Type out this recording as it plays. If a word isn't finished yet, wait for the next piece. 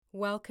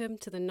Welcome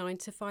to the 9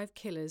 to 5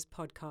 Killers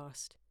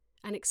podcast,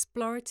 an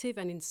explorative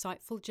and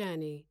insightful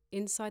journey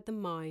inside the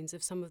minds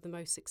of some of the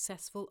most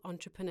successful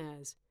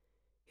entrepreneurs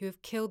who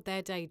have killed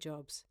their day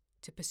jobs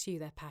to pursue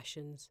their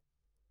passions.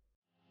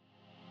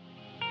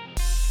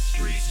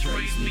 Streets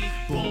raised me,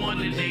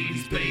 born in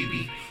 80s,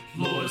 baby.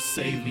 Lord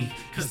save me,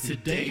 cause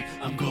today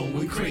I'm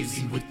going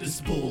crazy with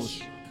this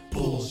bullshit.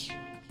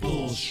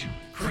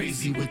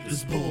 Crazy with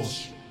this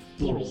bullshit.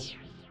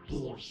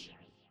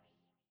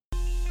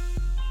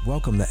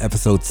 Welcome to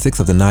episode 6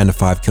 of the 9 to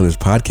 5 Killers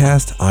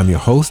podcast. I'm your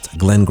host,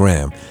 Glenn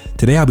Graham.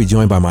 Today I'll be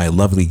joined by my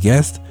lovely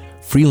guest,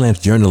 freelance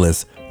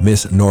journalist,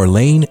 Miss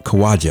Nourlane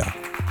Khawaja.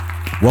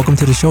 Welcome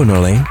to the show,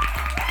 Nourlane.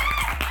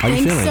 How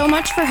you feeling? Thanks so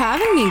much for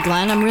having me,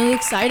 Glenn. I'm really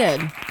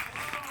excited.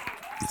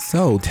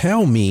 So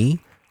tell me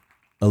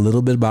a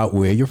little bit about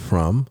where you're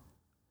from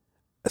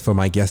for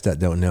my guests that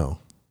don't know.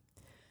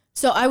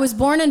 So I was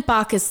born in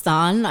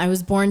Pakistan. I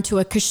was born to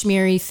a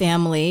Kashmiri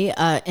family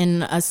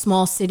in a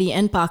small city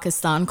in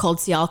Pakistan called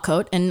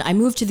Sialkot, and I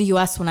moved to the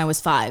U.S. when I was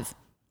 5.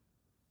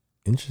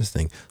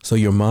 Interesting. So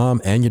your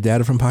mom and your dad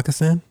are from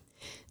Pakistan?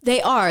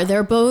 They are.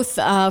 They're both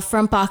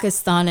from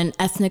Pakistan and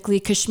ethnically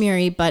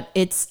Kashmiri, but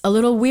it's a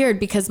little weird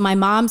because my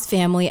mom's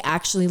family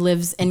actually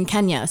lives in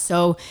Kenya.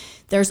 So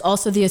there's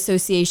also the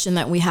association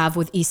that we have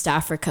with East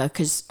Africa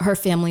because her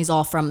family's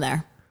all from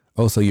there.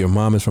 Oh, so your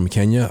mom is from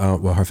Kenya.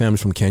 Well, her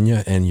family's from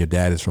Kenya and your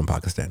dad is from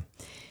Pakistan.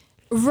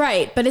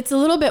 Right. But it's a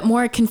little bit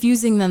more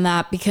confusing than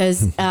that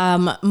because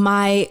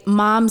my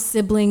mom's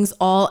siblings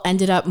all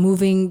ended up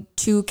moving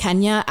to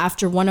Kenya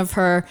after one of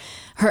her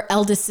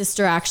eldest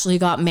sister actually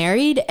got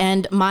married.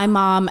 And my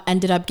mom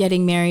ended up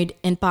getting married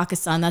in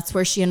Pakistan. That's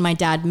where she and my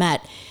dad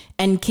met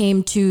and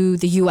came to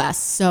the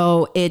U.S.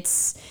 So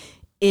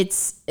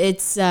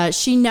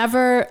she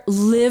never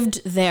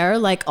lived there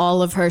like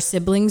all of her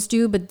siblings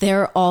do, but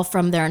they're all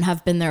from there and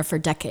have been there for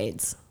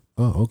decades.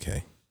 Oh,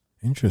 okay.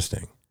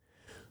 Interesting.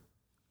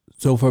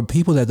 So for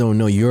people that don't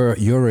know,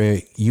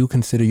 you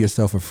consider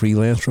yourself a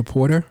freelance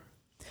reporter?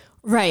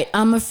 Right.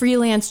 I'm a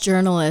freelance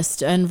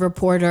journalist and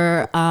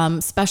reporter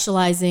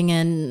specializing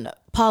in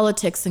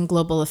politics and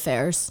global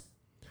affairs.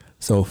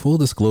 So full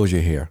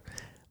disclosure here,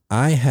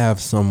 I have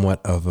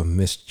somewhat of a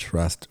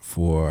mistrust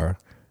for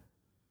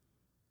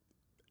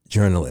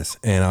journalists,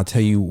 and I'll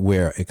tell you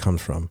where it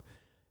comes from.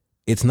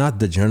 It's not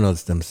the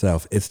journalists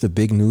themselves, it's the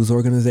big news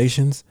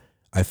organizations.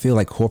 I feel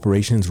like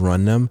corporations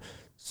run them.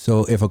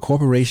 So if a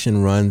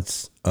corporation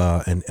runs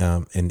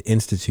an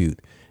institute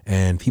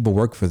and people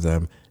work for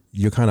them,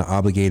 you're kind of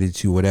obligated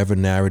to whatever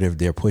narrative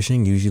they're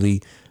pushing.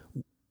 Usually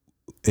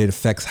it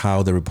affects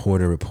how the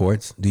reporter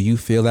reports. Do you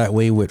feel that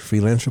way with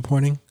freelance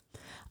reporting?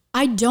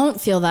 I don't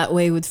feel that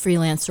way with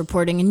freelance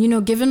reporting.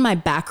 And, given my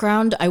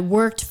background, I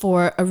worked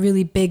for a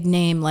really big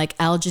name like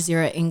Al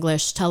Jazeera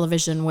English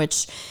Television,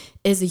 which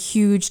is a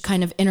huge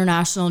kind of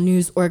international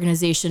news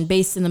organization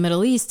based in the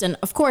Middle East. And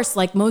of course,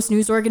 like most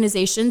news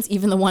organizations,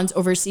 even the ones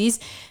overseas,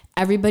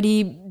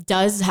 everybody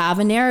does have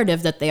a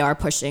narrative that they are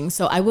pushing.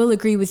 So I will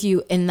agree with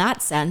you in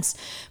that sense.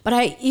 But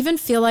I even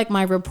feel like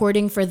my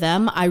reporting for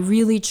them, I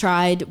really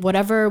tried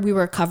whatever we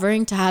were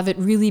covering to have it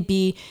really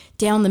be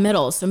down the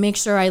middle. So make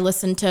sure I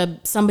listen to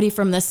somebody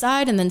from this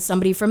side and then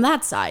somebody from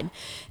that side.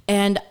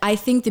 And I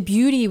think the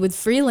beauty with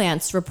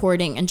freelance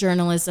reporting and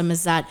journalism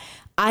is that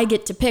I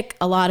get to pick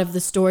a lot of the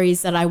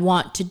stories that I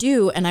want to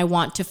do and I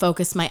want to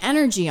focus my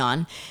energy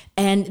on.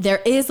 And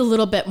there is a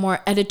little bit more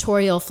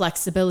editorial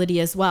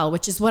flexibility as well,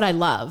 which is what I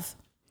love.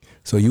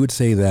 So you would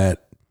say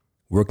that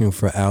working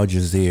for Al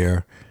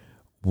Jazeera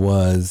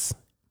was,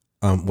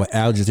 Al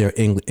Jazeera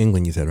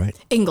England, you said, right?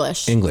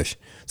 English.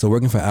 So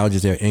working for Al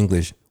Jazeera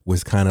English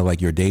was kind of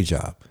like your day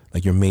job,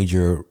 like your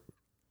major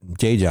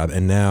day job.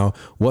 And now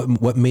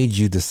what made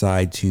you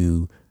decide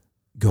to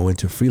go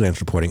into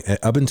freelance reporting?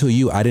 Up until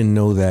you, I didn't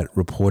know that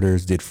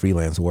reporters did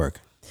freelance work.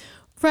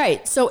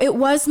 Right. So it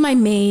was my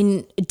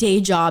main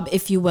day job,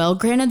 if you will.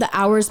 Granted, the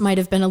hours might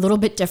have been a little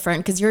bit different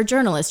because you're a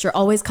journalist. You're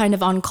always kind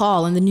of on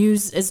call and the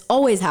news is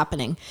always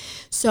happening.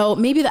 So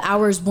maybe the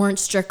hours weren't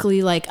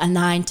strictly like a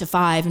 9 to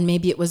 5 and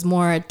maybe it was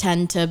more a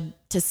 10 to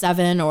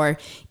 7 or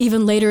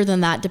even later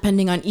than that,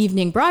 depending on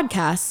evening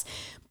broadcasts.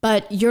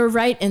 But you're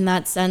right in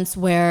that sense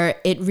where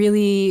it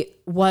really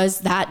was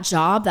that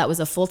job. That was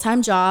a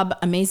full-time job,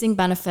 amazing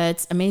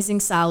benefits, amazing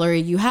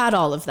salary. You had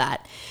all of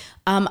that.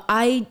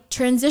 I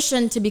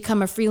transitioned to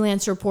become a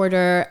freelance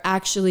reporter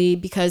actually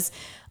because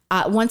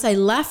once I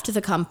left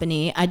the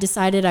company, I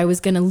decided I was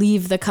going to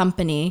leave the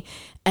company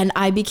and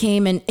I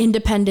became an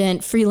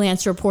independent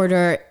freelance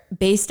reporter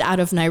based out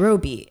of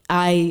Nairobi.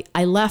 I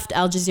left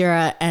Al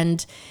Jazeera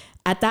and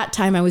at that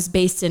time I was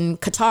based in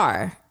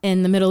Qatar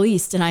in the Middle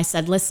East. And I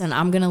said, listen,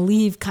 I'm going to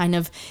leave kind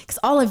of, because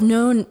all I've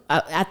known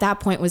at that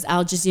point was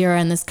Al Jazeera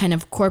and this kind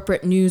of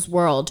corporate news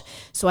world.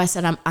 So I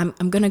said, I'm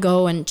going to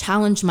go and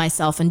challenge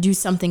myself and do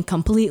something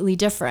completely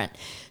different.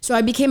 So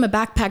I became a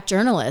backpack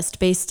journalist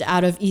based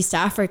out of East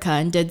Africa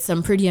and did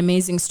some pretty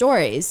amazing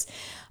stories.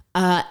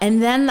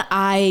 And then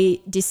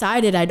I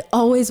decided I'd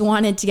always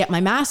wanted to get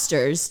my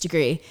master's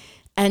degree.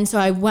 And so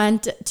I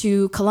went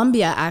to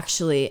Columbia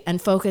actually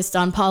and focused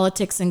on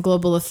politics and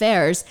global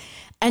affairs.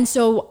 And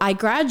so I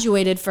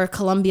graduated for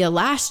Columbia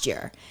last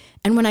year.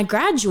 And when I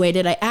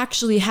graduated, I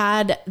actually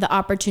had the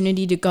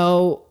opportunity to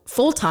go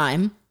full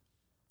time.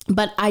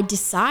 But I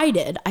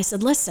decided, I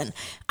said, listen,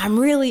 I'm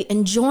really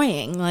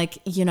enjoying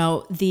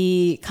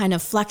the kind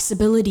of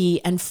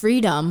flexibility and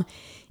freedom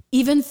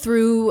even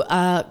through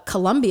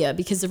Columbia,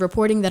 because the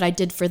reporting that I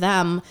did for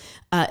them,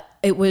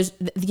 it was,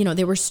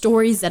 there were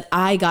stories that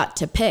I got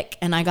to pick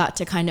and I got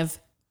to kind of,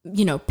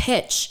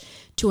 pitch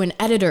to an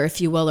editor,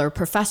 if you will, or a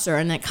professor.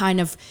 And it kind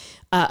of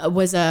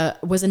was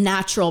a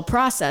natural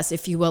process,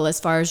 if you will, as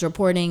far as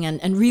reporting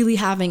and really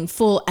having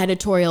full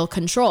editorial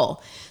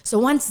control. So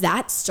once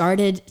that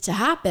started to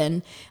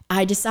happen,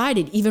 I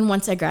decided, even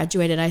once I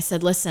graduated, I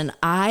said, listen,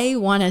 I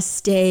want to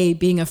stay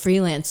being a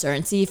freelancer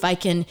and see if I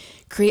can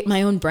create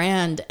my own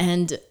brand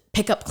and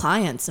pick up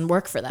clients and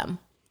work for them.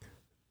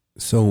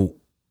 So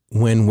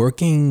when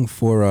working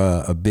for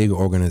a big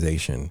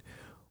organization,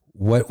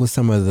 what was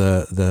some of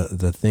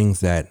the things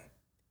that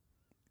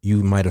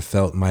you might have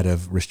felt might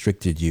have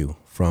restricted you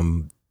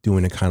from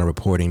doing the kind of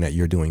reporting that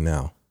you're doing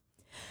now?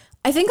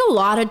 I think a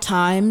lot of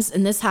times,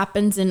 and this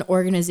happens in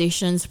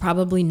organizations,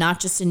 probably not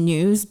just in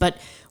news, but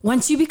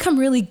once you become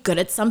really good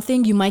at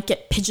something, you might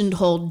get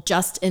pigeonholed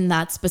just in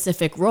that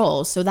specific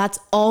role. So that's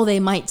all they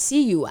might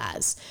see you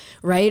as,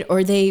 right?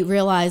 Or they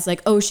realize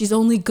like, oh, she's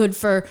only good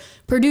for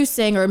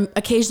producing, or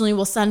occasionally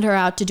we'll send her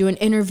out to do an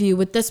interview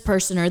with this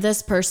person,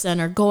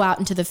 or go out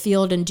into the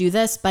field and do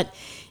this. But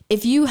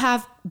if you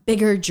have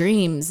bigger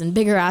dreams and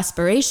bigger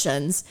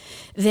aspirations,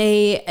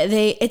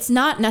 it's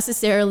not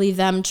necessarily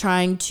them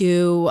trying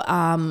to,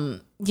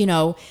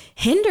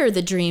 hinder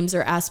the dreams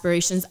or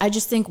aspirations. I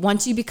just think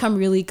once you become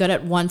really good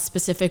at one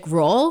specific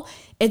role,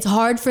 it's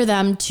hard for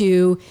them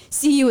to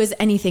see you as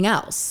anything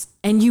else,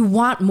 and you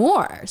want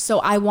more. So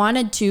I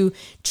wanted to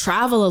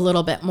travel a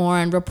little bit more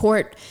and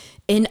report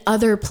in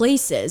other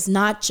places,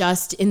 not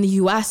just in the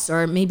US,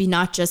 or maybe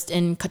not just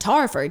in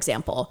Qatar, for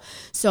example.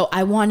 So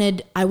I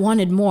wanted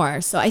more.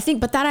 So I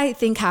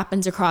think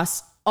happens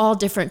across all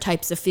different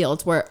types of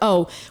fields where,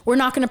 oh, we're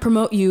not going to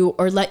promote you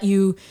or let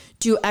you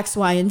do X,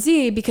 Y, and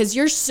Z because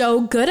you're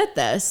so good at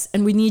this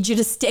and we need you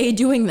to stay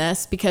doing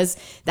this because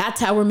that's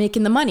how we're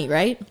making the money,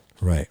 right?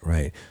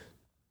 Right.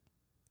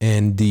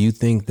 And do you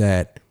think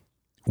that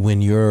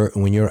when you're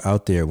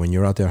out there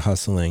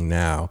hustling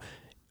now,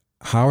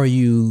 how are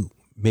you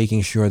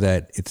making sure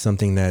that it's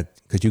something that,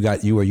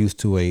 because you were used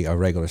to a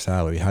regular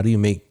salary, how do you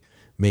make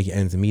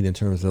ends meet in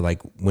terms of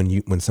like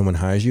when someone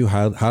hires you,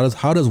 how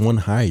does one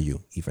hire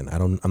you even?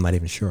 I'm not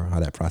even sure how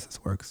that process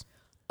works.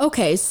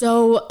 Okay,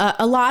 so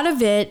a lot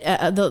of it,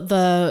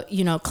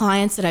 the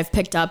clients that I've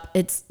picked up,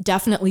 it's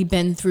definitely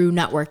been through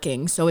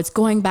networking. So it's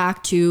going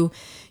back to,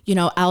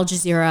 Al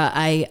Jazeera.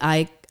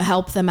 I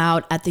help them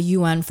out at the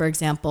UN, for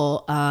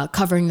example,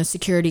 covering the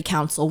Security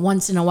Council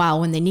once in a while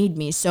when they need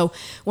me. So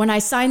when I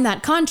sign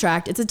that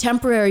contract, it's a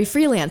temporary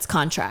freelance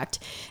contract,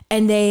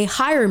 and they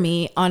hire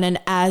me on an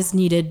as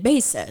needed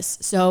basis.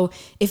 So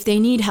if they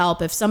need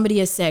help, if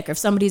somebody is sick, or if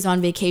somebody's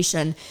on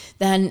vacation,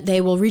 then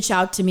they will reach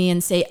out to me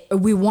and say,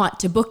 we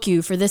want to book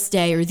you for this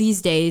day or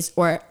these days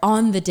or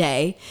on the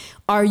day.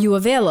 Are you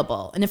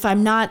available? And if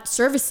I'm not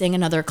servicing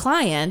another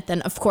client,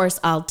 then of course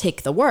I'll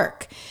take the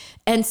work.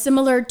 And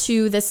similar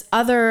to this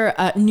other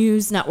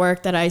news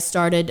network that I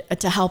started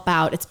to help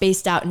out, it's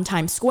based out in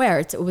Times Square.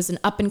 It was an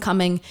up and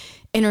coming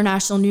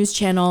international news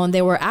channel, and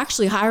they were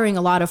actually hiring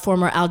a lot of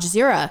former Al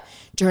Jazeera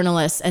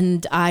journalists.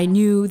 And I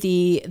knew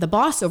the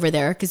boss over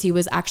there because he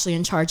was actually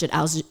in charge at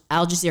Al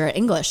Jazeera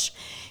English.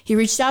 He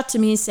reached out to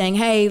me saying,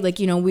 hey,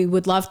 we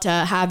would love to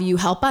have you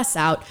help us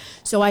out.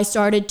 So I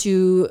started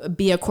to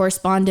be a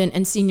correspondent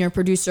and senior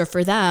producer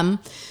for them.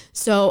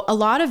 So a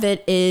lot of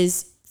it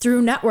is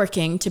through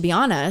networking, to be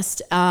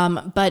honest.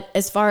 But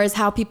as far as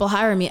how people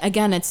hire me,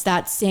 again, it's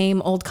that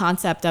same old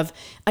concept of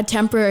a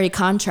temporary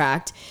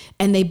contract,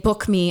 and they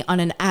book me on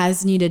an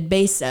as needed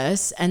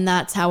basis. And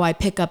that's how I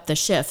pick up the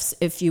shifts,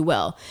 if you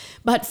will.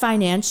 But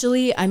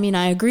financially,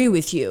 I agree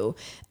with you.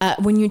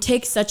 When you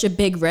take such a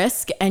big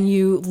risk and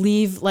you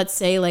leave, let's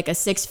say like a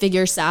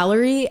 6-figure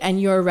salary,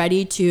 and you're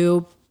ready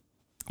to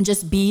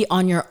just be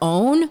on your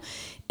own,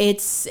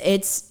 it's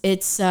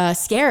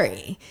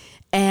scary.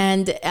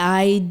 And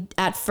I,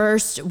 at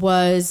first,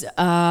 was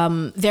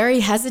very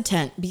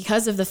hesitant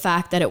because of the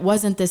fact that it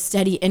wasn't this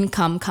steady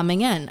income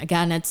coming in.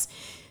 Again,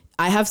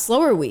 I have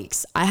slower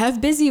weeks. I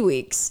have busy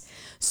weeks.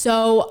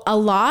 So a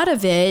lot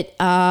of it,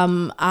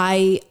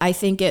 I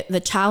think the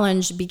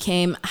challenge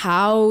became,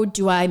 how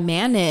do I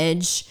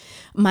manage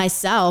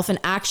myself and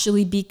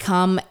actually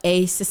become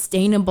a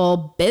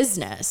sustainable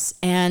business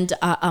and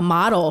a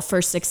model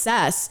for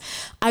success?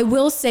 I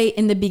will say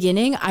in the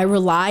beginning, I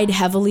relied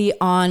heavily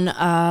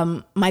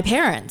on my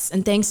parents,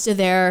 and thanks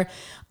to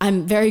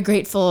I'm very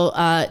grateful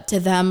to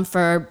them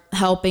for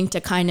helping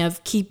to kind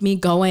of keep me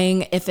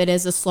going if it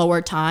is a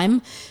slower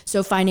time.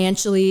 So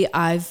financially,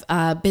 I've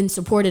been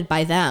supported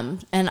by them.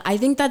 And I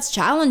think that's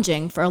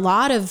challenging for a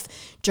lot of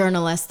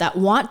journalists that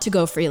want to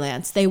go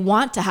freelance. They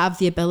want to have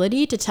the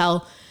ability to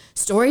tell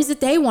stories that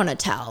they want to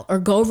tell or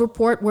go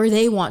report where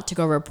they want to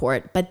go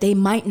report, but they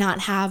might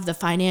not have the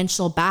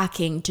financial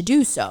backing to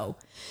do so.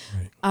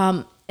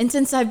 Right. And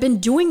since I've been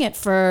doing it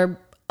for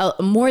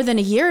more than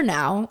a year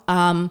now,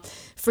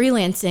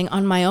 freelancing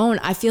on my own,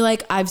 I feel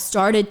like I've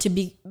started to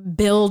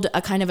build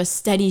a kind of a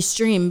steady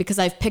stream because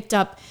I've picked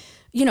up,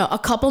 a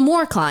couple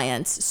more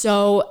clients.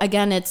 So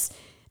again,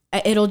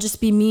 it'll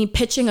just be me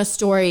pitching a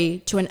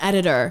story to an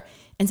editor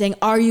and saying,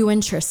 are you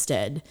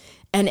interested?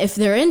 And if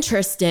they're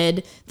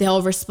interested,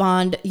 they'll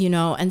respond,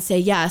 and say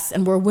yes,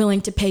 and we're willing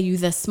to pay you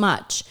this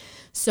much.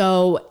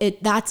 So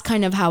that's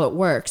kind of how it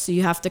works. So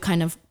you have to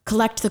kind of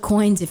collect the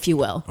coins, if you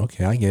will.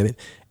 Okay, I get it.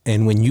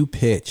 And when you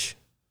pitch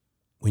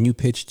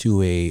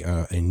to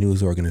a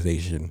news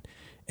organization,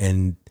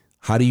 and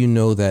how do you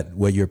know that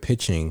what you're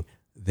pitching,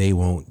 they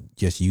won't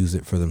just use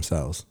it for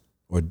themselves,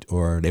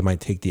 or they might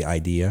take the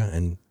idea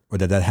or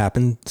did that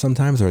happen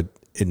sometimes, or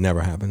it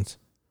never happens?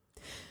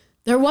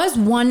 There was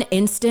one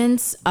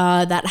instance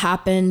that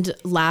happened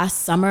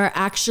last summer,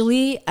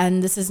 actually,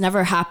 and this has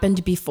never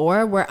happened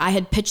before, where I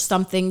had pitched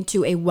something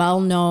to a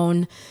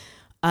well-known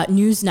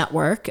news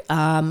network,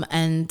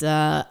 and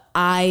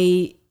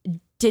I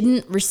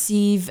didn't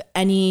receive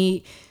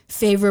any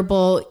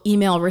favorable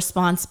email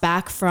response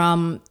back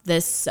from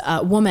this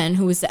woman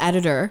who was the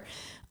editor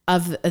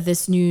of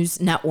this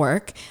news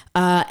network.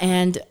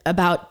 And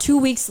about 2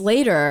 weeks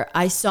later,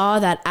 I saw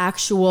that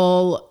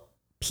actual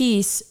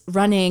piece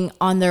running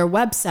on their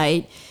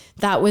website.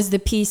 That was the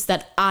piece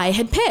that I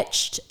had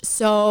pitched.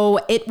 So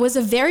it was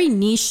a very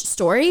niche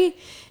story.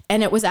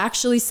 And it was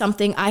actually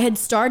something I had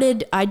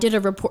started. I did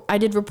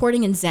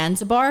reporting in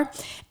Zanzibar,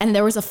 and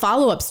there was a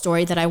follow-up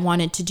story that I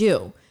wanted to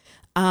do.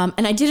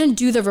 And I didn't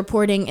do the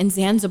reporting in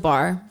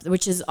Zanzibar,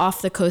 which is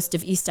off the coast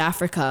of East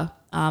Africa.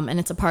 And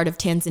it's a part of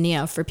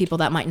Tanzania for people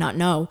that might not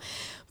know.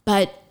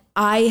 But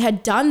I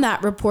had done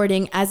that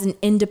reporting as an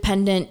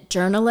independent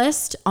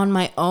journalist on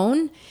my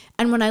own.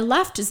 And when I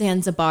left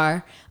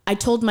Zanzibar, I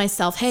told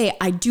myself, hey,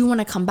 I do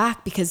want to come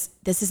back because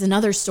this is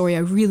another story I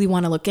really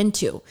want to look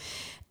into.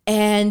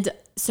 And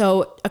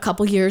so a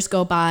couple years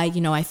go by,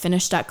 I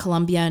finished at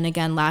Columbia. And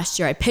again, last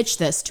year I pitched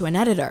this to an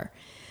editor.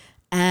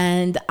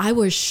 And I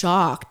was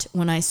shocked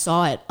when I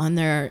saw it on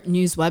their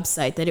news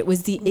website that it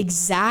was the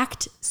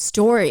exact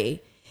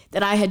story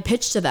that I had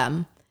pitched to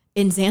them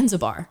in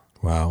Zanzibar.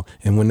 Wow.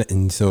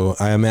 And so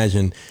I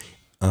imagine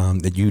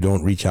that you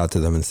don't reach out to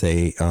them and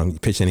say,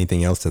 pitch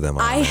anything else to them.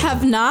 I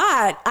have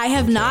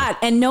not.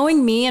 And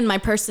knowing me and my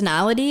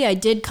personality, I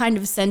did kind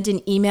of send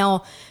an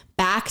email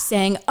back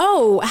saying,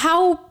 oh,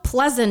 how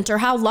pleasant or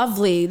how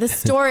lovely the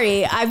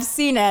story. I've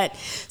seen it.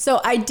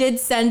 So I did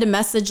send a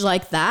message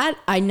like that.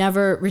 I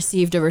never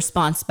received a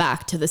response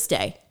back to this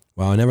day.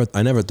 Wow. I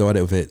never thought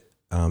of it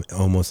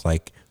almost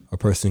like a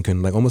person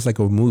can, like almost like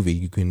a movie.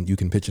 You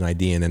can pitch an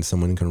idea and then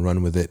someone can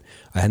run with it.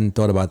 I hadn't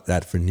thought about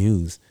that for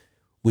news.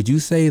 Would you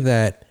say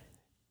that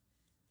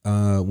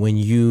when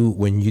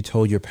you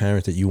told your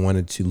parents that you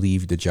wanted to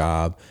leave the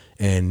job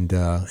and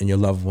your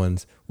loved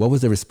ones, what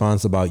was the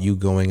response about you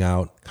going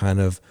out? Kind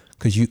of,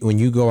 because when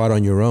you go out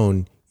on your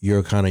own,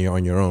 you're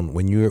on your own.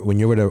 When you're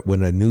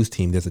with a news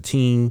team, there's a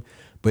team,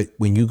 but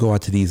when you go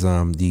out to these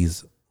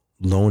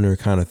loner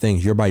kind of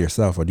things, you're by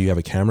yourself. Or do you have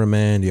a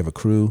cameraman? Do you have a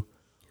crew?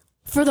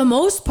 For the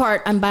most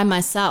part, I'm by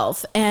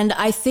myself. And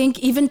I think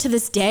even to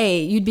this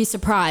day, you'd be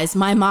surprised.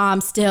 My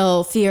mom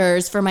still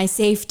fears for my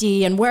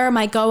safety and where am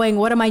I going?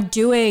 What am I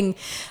doing?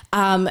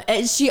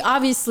 She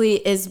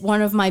obviously is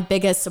one of my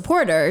biggest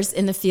supporters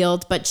in the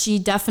field, but she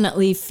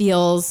definitely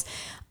feels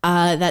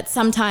that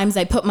sometimes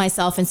I put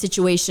myself in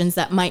situations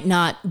that might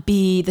not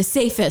be the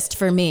safest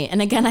for me.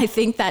 And again, I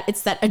think that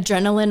it's that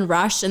adrenaline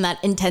rush and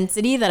that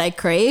intensity that I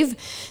crave.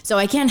 So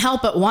I can't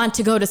help but want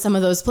to go to some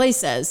of those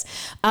places.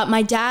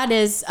 My dad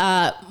is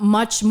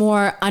much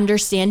more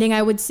understanding,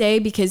 I would say,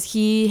 because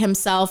he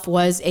himself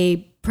was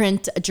a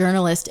print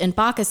journalist in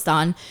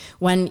Pakistan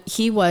when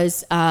he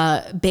was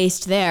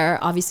based there.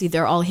 Obviously,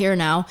 they're all here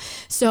now.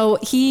 So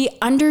he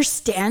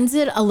understands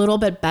it a little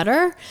bit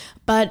better.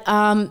 But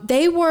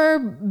they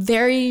were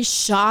very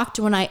shocked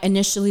when I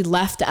initially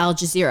left Al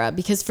Jazeera,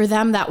 because for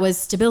them, that was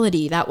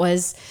stability. That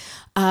was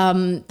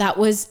an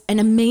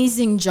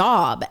amazing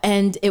job,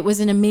 and it was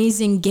an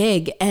amazing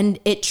gig, and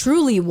it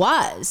truly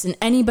was. And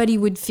anybody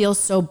would feel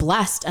so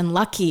blessed and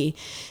lucky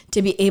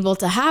to be able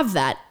to have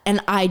that. And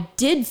I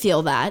did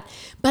feel that,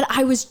 but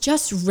I was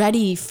just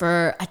ready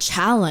for a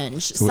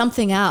challenge,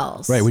 something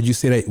else. Right. Would you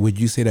say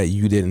that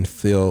you didn't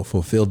feel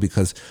fulfilled?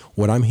 Because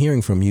what I'm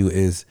hearing from you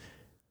is,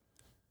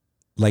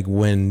 like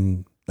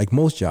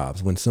most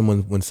jobs, when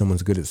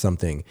someone's good at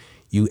something,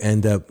 you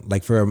end up,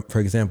 like for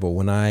example,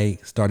 when I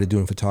started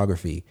doing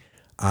photography,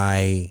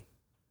 I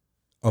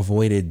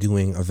avoided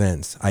doing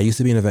events. I used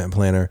to be an event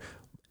planner,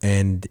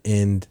 and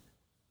in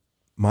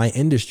my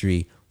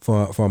industry,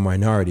 for a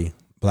minority,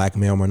 black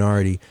male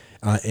minority,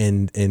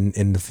 in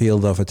the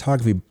field of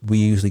photography, we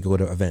usually go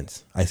to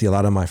events. I see a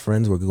lot of my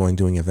friends were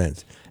doing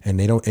events,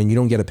 and you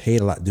don't get paid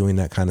a lot doing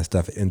that kind of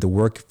stuff. And the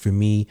work for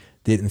me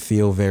didn't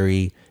feel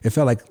it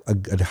felt like a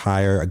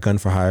gun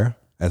for hire,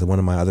 as one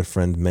of my other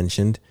friends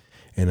mentioned.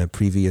 in a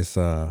previous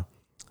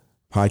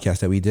podcast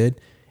that we did.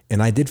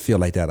 And I did feel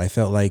like that. I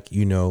felt like,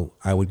 you know,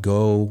 I would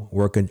go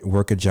work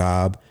a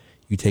job,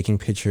 you taking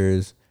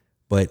pictures,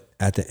 but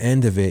at the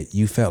end of it,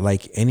 you felt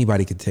like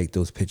anybody could take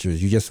those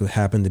pictures. You just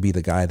happened to be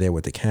the guy there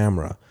with the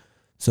camera.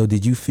 So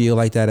did you feel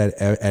like that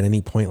at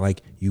any point,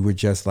 like you were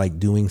just like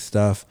doing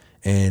stuff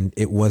and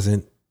it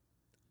wasn't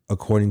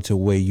according to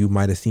where you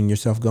might have seen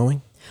yourself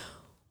going?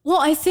 Well,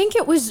 I think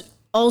it was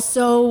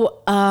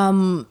also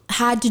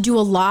had to do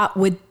a lot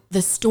with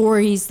the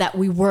stories that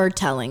we were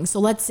telling. So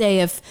let's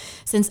say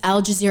since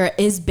Al Jazeera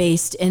is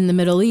based in the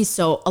Middle East,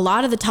 so a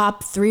lot of the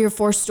top 3 or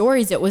 4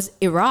 stories, it was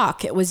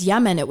Iraq, it was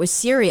Yemen, it was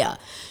Syria.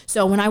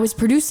 So when I was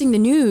producing the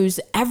news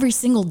every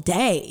single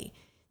day,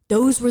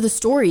 those were the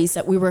stories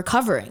that we were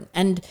covering.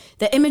 And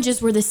the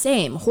images were the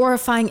same,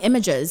 horrifying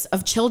images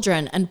of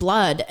children and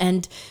blood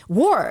and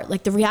war,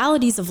 like the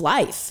realities of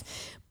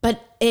life.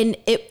 But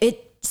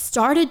it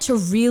started to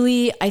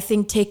really, I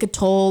think, take a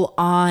toll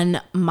on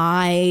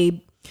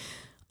my,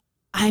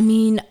 I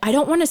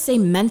don't want to say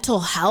mental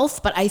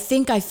health, but I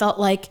think I felt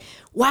like,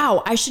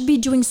 wow, I should be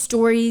doing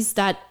stories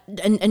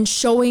and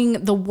showing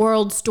the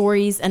world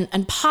stories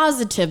and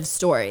positive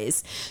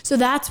stories. So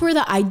that's where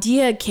the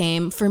idea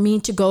came for me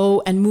to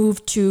go and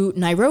move to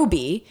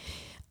Nairobi.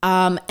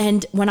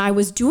 And when I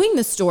was doing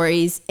the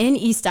stories in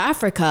East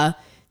Africa,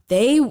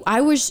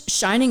 I was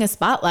shining a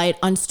spotlight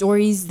on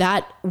stories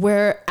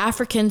where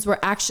Africans were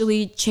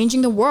actually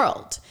changing the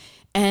world.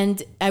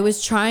 And I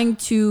was trying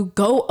to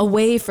go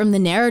away from the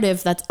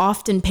narrative that's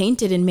often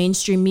painted in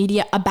mainstream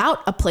media about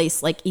a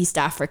place like East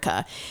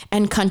Africa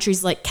and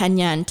countries like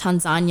Kenya and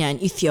Tanzania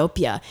and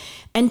Ethiopia,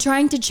 and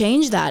trying to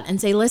change that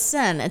and say,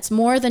 listen, it's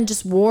more than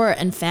just war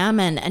and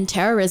famine and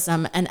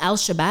terrorism and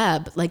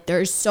Al-Shabaab. Like,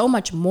 there's so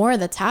much more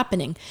that's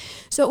happening.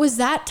 So it was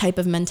that type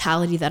of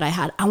mentality that I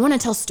had. I want to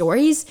tell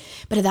stories,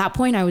 but at that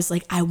point I was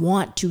like, I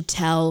want to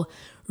tell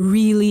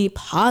really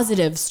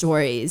positive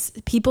stories,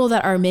 people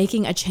that are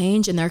making a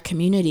change in their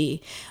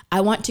community.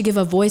 I want to give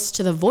a voice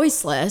to the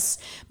voiceless,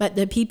 but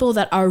the people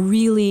that are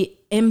really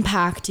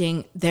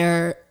impacting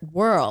their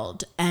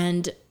world,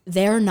 and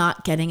they're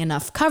not getting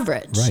enough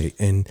coverage. Right.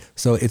 And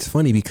so it's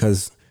funny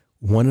because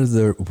one of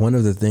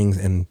the things,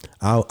 and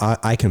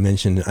I can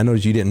mention, I know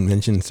that you didn't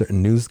mention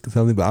certain news,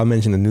 something, but I'll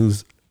mention the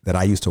news that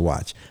I used to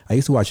watch. I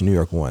used to watch New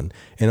York One,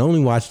 and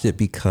only watched it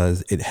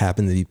because it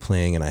happened to be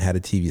playing and I had a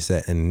TV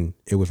set and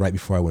it was right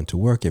before I went to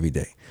work every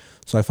day.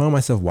 So I found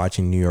myself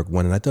watching New York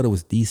One, and I thought it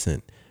was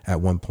decent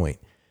at one point,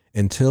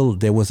 until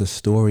there was a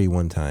story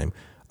one time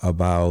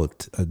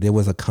about there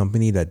was a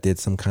company that did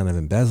some kind of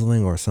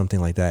embezzling or something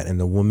like that,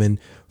 and the woman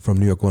from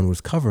New York One was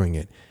covering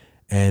it.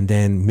 And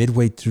then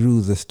midway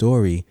through the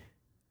story,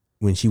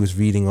 when she was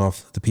reading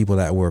off the people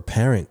that were a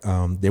parent,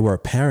 they were a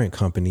parent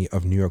company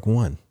of New York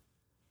One.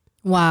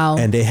 Wow.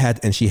 And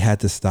she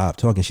had to stop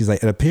talking. She's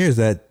like, it appears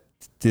that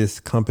this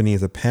company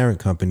is a parent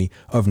company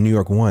of New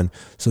York One.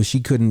 So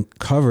she couldn't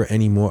cover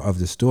any more of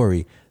the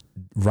story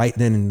right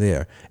then and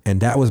there.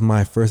 And that was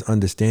my first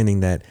understanding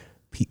that,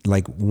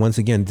 like, once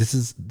again,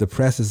 the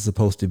press is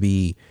supposed to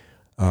be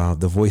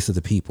the voice of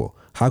the people.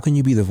 How can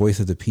you be the voice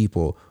of the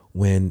people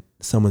when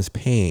someone's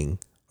paying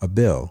a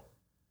bill?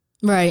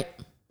 Right.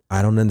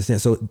 I don't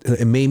understand. So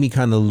it made me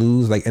kind of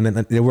lose, like, and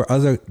then there were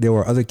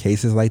other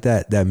cases like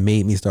that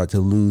made me start to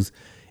lose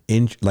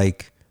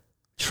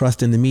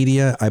trust in the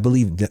media. I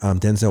believe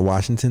Denzel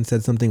Washington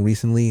said something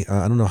recently.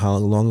 I don't know how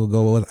long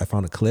ago it was. I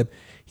found a clip.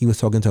 He was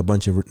talking to a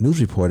bunch of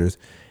news reporters,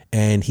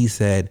 and he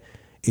said,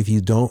 if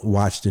you don't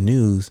watch the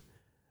news,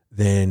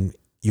 then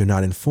you're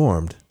not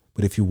informed.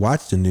 But if you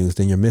watch the news,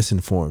 then you're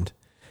misinformed.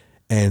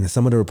 And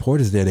some of the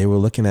reporters there, they were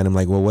looking at him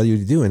like, well, what are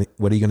you doing?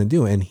 What are you going to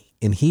do?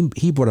 And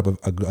he brought up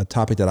a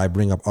topic that I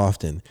bring up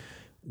often.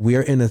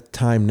 We're in a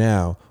time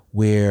now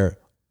where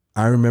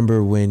I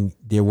remember when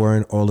there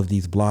weren't all of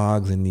these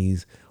blogs and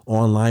these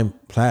online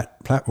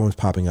platforms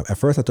popping up. At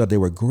first I thought they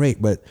were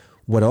great, but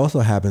what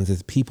also happens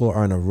is people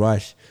are in a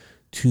rush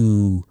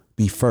to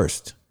be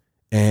first,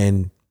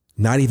 and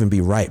not even be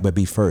right, but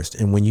be first.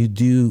 And when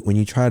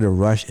you try to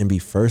rush and be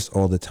first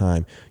all the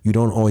time, you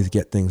don't always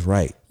get things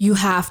right. You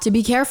have to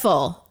be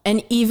careful.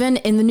 And even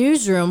in the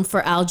newsroom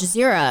for Al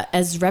Jazeera,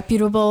 as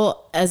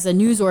reputable as a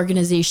news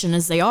organization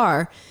as they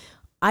are,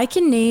 I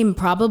can name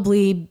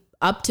probably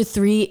up to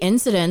 3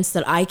 incidents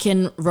that I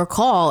can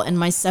recall in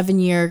my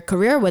 7-year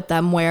career with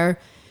them where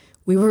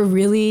we were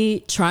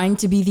really trying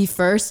to be the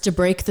first to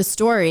break the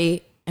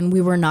story and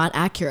we were not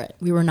accurate.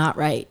 We were not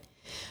right.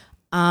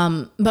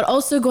 But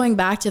also going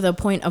back to the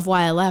point of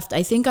why I left,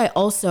 I think I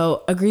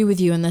also agree with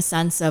you in the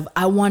sense of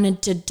I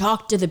wanted to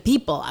talk to the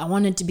people. I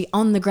wanted to be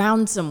on the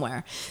ground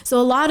somewhere. So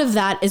a lot of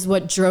that is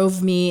what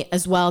drove me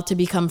as well to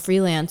become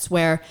freelance,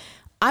 where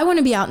I want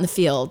to be out in the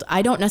field.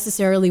 I don't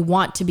necessarily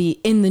want to be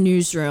in the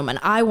newsroom, and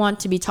I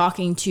want to be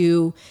talking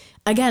to,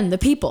 again, the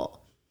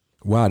people.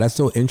 Wow, that's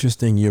so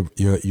interesting,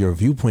 your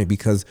viewpoint,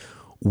 because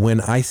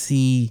when I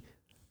see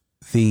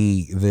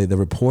the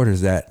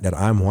reporters that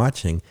I'm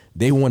watching,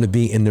 they want to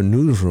be in the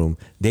newsroom.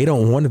 They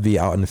don't want to be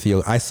out in the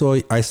field. I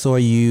saw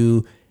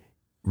you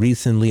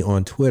recently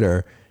on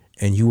Twitter,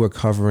 and you were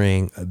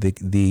covering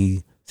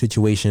the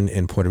situation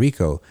in Puerto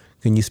Rico.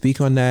 Can you speak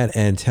on that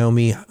and tell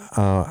me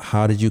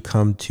how did you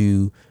come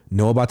to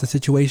know about the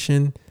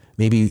situation?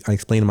 Maybe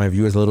explain to my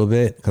viewers a little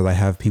bit, because I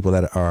have people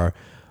that are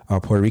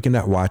Puerto Rican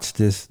that watch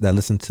this, that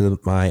listen to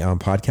my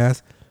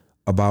podcast,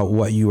 about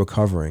what you were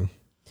covering.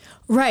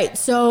 Right.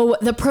 So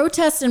the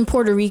protests in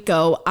Puerto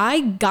Rico,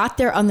 I got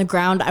there on the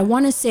ground, I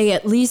want to say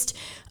at least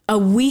a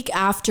week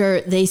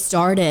after they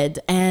started.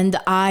 And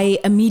I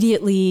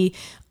immediately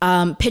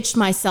pitched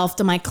myself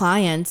to my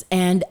clients,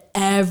 and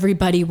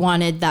everybody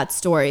wanted that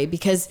story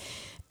because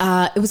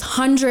it was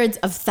hundreds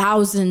of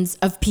thousands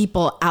of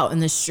people out in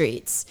the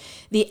streets.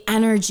 The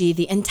energy,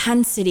 the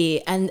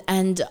intensity,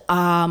 and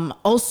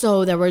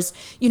also there was,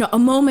 a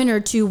moment or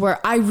two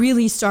where I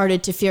really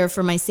started to fear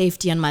for my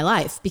safety and my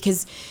life,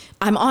 because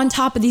I'm on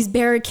top of these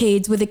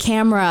barricades with a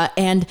camera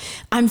and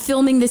I'm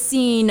filming the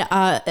scene,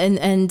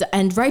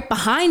 and right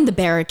behind the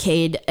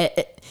barricade,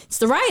 it's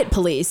the riot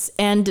police,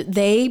 and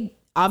they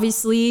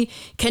obviously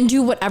can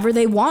do whatever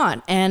they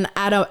want. And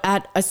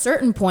at a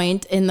certain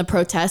point in the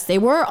protest, they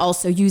were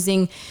also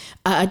using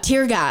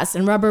tear gas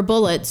and rubber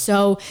bullets.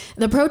 So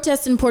the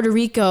protests in Puerto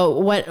Rico,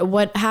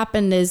 what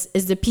happened is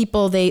the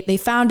people, they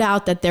found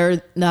out that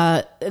their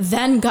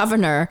then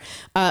governor,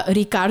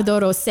 Ricardo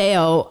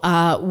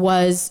Rosselló,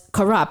 was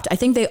corrupt. I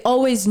think they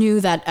always knew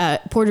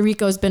that Puerto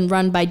Rico has been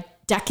run by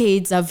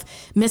decades of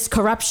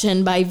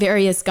miscorruption by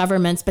various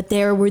governments, but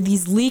there were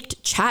these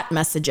leaked chat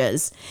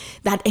messages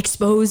that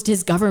exposed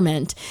his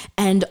government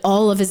and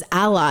all of his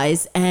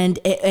allies, and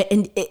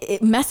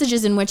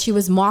messages in which he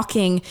was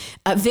mocking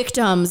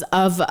victims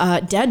of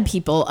dead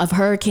people of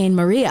Hurricane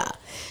Maria.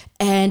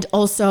 And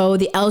also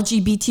the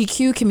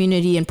LGBTQ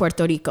community in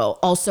Puerto Rico.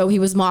 Also, he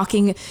was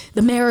mocking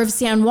the mayor of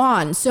San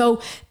Juan.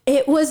 So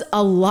it was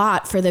a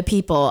lot for the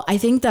people. I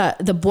think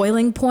the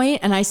boiling point,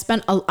 and I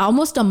spent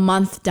almost a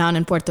month down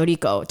in Puerto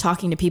Rico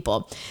talking to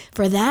people.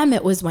 For them,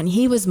 it was when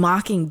he was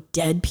mocking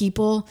dead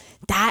people.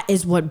 That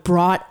is what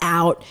brought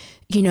out,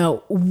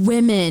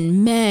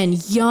 women, men,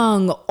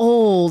 young,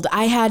 old.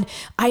 I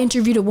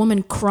interviewed a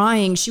woman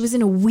crying. She was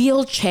in a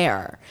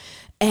wheelchair,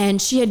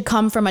 and she had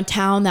come from a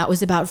town that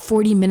was about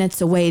 40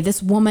 minutes away.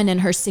 This woman in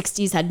her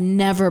 60s had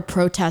never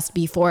protested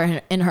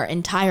before in her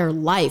entire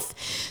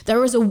life.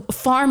 There was a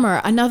farmer,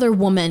 another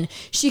woman.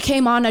 She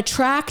came on a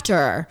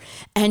tractor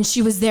and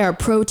she was there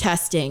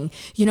protesting.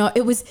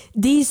 It was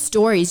these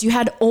stories. You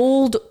had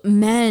old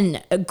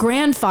men,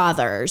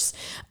 grandfathers.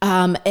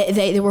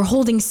 They were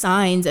holding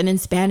signs, and in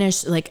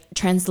Spanish, like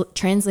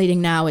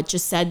translating now, it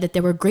just said that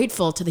they were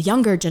grateful to the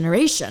younger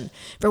generation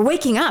for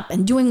waking up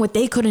and doing what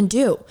they couldn't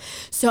do.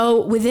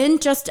 So within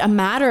just a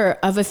matter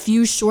of a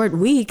few short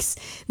weeks,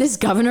 this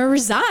governor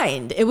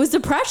resigned. It was the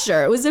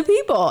pressure. It was the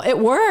people. It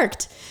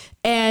worked.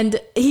 And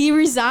he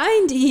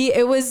resigned.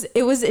 It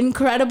was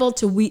incredible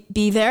to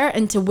be there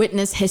and to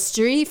witness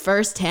history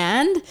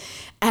firsthand.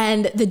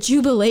 And the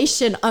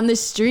jubilation on the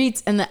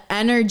streets and the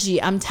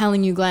energy, I'm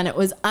telling you, Glenn, it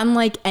was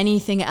unlike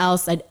anything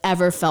else I'd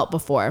ever felt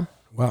before.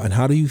 Wow. And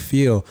how do you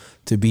feel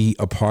to be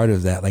a part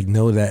of that? Like,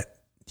 know that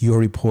your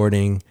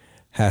reporting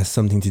has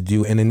something to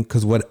do. And then,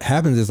 because what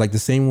happens is, like, the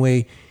same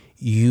way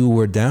you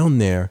were down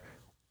there,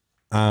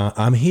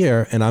 I'm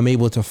here and I'm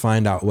able to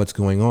find out what's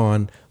going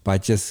on by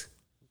just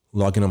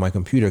logging on my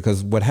computer.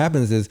 Because what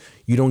happens is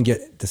you don't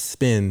get the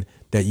spin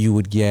that you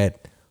would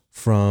get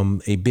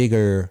from a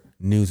bigger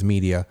news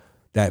media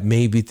that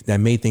may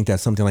think that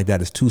something like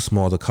that is too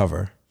small to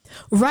cover.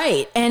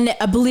 Right. And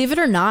believe it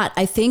or not,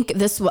 I think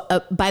this,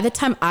 by the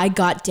time I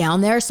got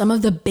down there, some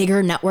of the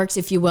bigger networks,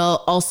 if you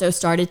will, also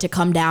started to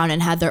come down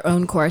and had their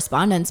own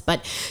correspondence.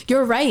 But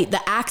you're right.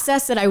 The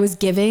access that I was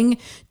giving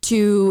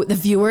to the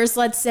viewers,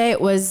 let's say, it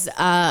was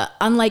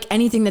unlike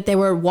anything that they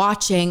were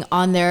watching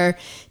on their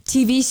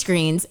TV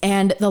screens,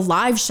 and the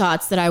live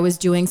shots that I was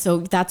doing. So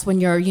that's when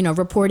you're,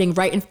 reporting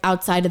right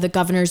outside of the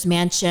governor's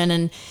mansion,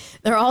 and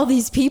there are all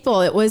these people.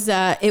 It was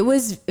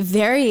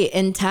very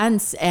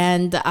intense,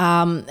 and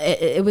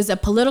it was a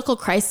political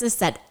crisis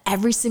that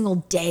every single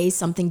day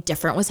something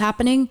different was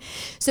happening.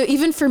 So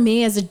even for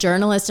me as a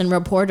journalist and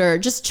reporter,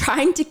 just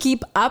trying to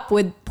keep up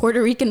with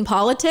Puerto Rican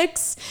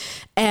politics,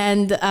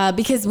 and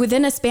because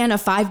within a span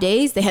of 5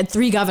 days, they had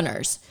 3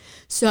 governors.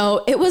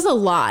 So it was a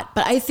lot.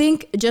 But I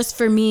think just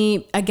for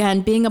me,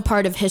 again, being a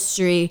part of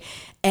history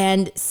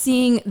and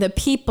seeing the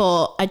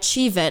people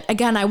achieve it,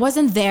 again, I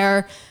wasn't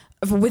there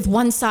with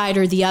one side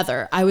or the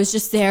other. I was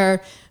just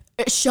there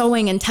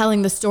showing and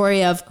telling the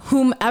story of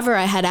whomever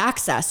I had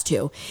access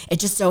to. It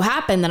just so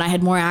happened that I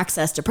had more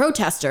access to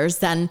protesters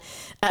than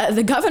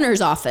the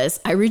governor's office.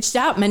 I reached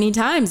out many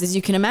times, as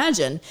you can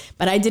imagine,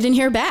 but I didn't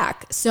hear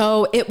back.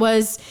 So it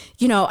was,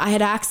 I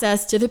had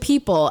access to the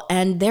people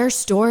and their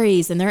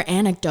stories and their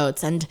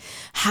anecdotes and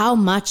how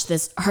much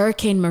this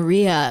Hurricane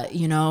Maria,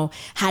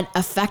 had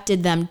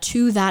affected them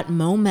to that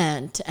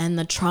moment and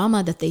the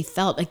trauma that they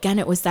felt. Again,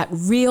 it was that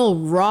real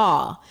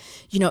raw,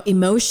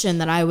 emotion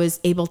that I was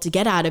able to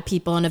get out of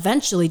people and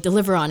eventually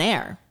deliver on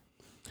air.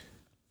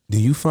 Do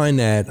you find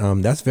that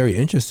that's very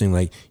interesting?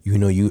 Like,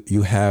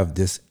 you have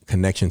this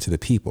connection to the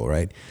people,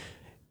 right?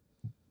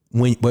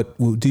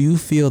 But do you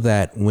feel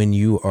that when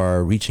you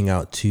are reaching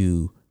out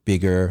to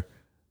bigger,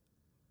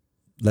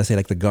 let's say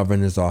like the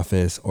governor's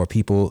office or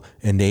people,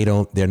 and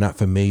they're not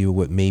familiar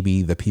with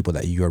maybe the people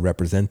that you're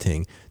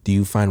representing, do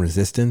you find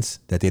resistance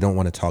that they don't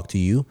want to talk to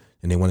you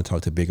and they want to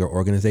talk to bigger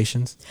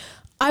organizations?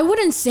 I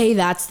wouldn't say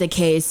that's the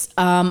case.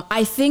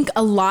 I think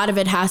a lot of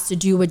it has to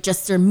do with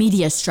just their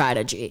media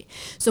strategy.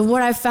 So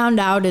what I've found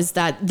out is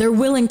that they're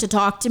willing to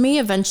talk to me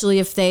eventually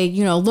if they,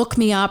 look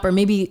me up, or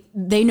maybe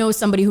they know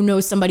somebody who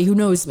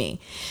knows me.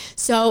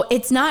 So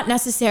it's not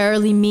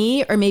necessarily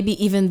me, or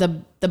maybe even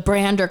the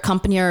brand or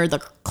company or the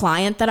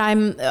client that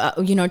I'm,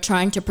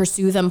 trying to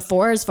pursue them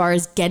for as far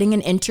as getting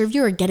an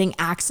interview or getting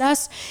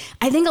access.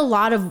 I think a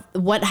lot of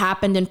what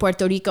happened in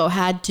Puerto Rico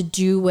had to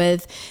do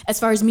with, as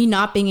far as me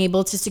not being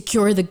able to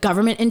secure the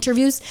government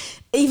interviews,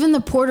 even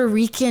the Puerto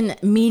Rican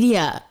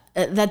media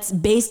that's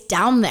based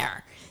down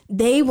there,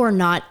 they were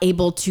not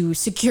able to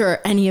secure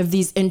any of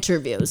these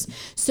interviews.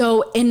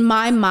 So in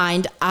my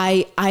mind,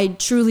 I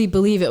truly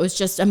believe it was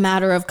just a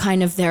matter of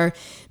kind of their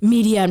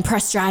media and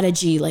press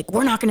strategy. Like,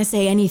 we're not going to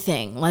say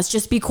anything. Let's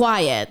just be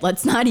quiet.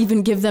 Let's not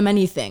even give them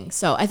anything.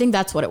 So I think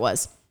that's what it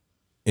was.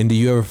 And do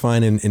you ever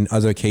find in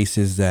other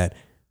cases that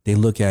they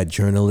look at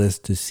journalists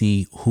to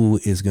see who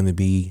is going to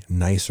be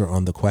nicer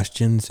on the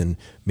questions and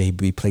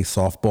maybe play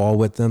softball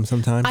with them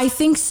sometimes? I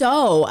think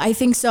so.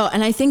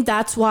 And I think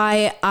that's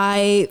why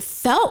I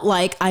felt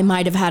like I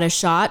might have had a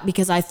shot,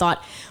 because I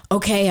thought,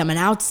 okay, I'm an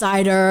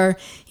outsider.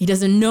 He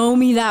doesn't know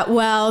me that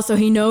well, so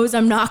he knows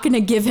I'm not going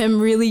to give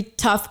him really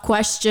tough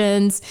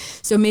questions.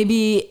 So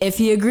maybe if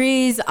he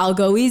agrees, I'll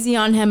go easy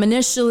on him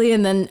initially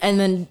and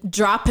then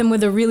drop him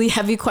with a really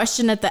heavy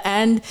question at the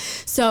end.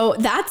 So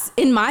that's,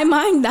 in my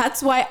mind,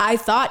 that's why I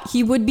thought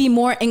he would be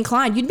more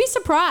inclined. You'd be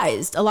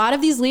surprised. A lot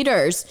of these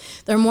leaders,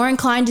 they're more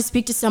inclined to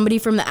speak to somebody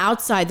from the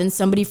outside than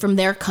somebody from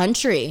their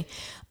country.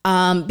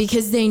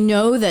 Because they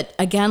know that,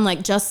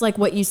 again, just like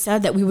what you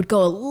said, that we would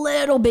go a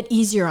little bit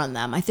easier on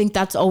them. I think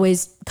that's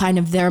always kind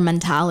of their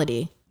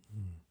mentality.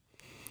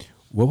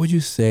 What would you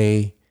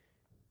say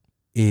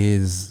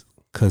is,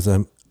 because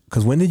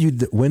when did you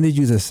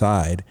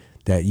decide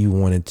that you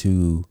wanted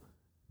to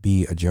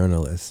be a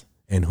journalist,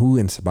 and who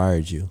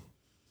inspired you?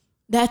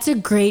 That's a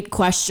great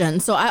question.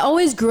 So I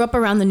always grew up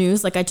around the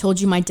news. Like I told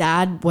you, my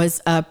dad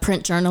was a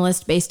print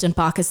journalist based in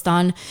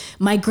Pakistan.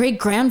 My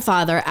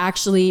great-grandfather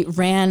actually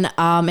ran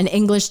an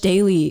English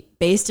daily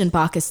based in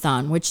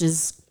Pakistan, which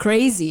is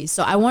crazy.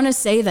 So I want to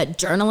say that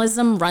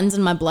journalism runs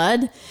in my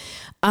blood.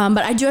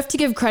 But I do have to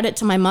give credit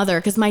to my mother,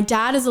 because my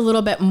dad is a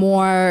little bit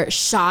more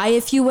shy,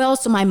 if you will.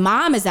 So my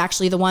mom is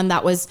actually the one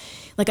that was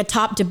like a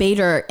top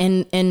debater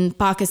in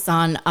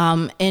Pakistan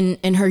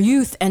in her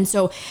youth. And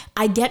so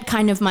I get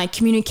kind of my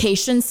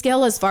communication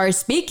skill as far as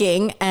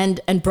speaking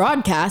and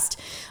broadcast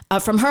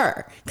from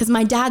her, because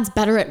my dad's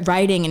better at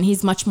writing and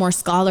he's much more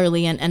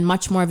scholarly and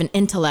much more of an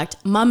intellect.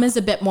 Mom is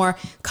a bit more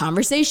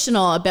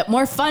conversational, a bit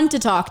more fun to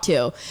talk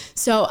to.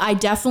 So I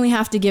definitely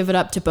have to give it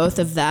up to both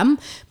of them.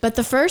 But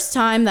the first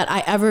time that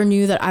I ever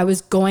knew that I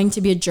was going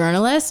to be a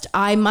journalist,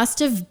 I must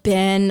have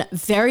been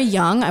very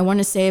young. I want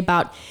to say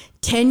about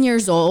 10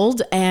 years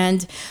old.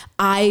 And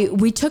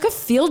we took a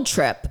field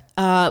trip,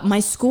 my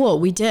school,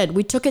 we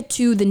took it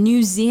to the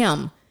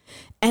museum.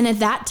 And at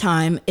that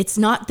time, it's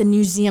not the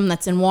museum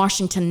that's in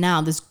Washington now,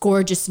 this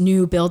gorgeous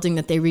new building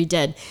that they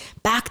redid.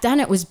 Back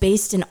then, it was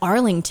based in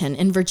Arlington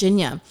in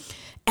Virginia.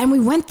 And we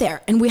went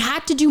there and we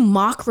had to do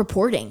mock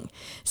reporting.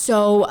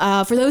 So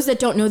for those that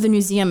don't know the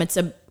museum, it's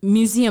a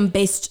museum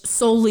based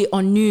solely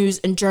on news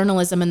and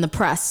journalism and the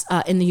press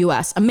in the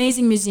US.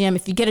 Amazing museum.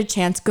 If you get a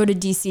chance, go to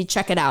DC,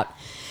 check it out.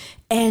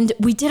 And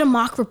we did a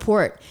mock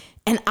report.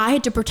 And I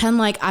had to pretend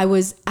like I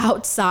was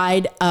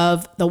outside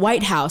of the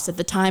White House. At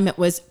the time, it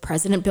was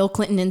President Bill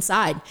Clinton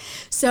inside.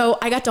 So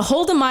I got to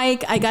hold a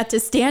mic. I got to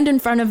stand in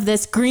front of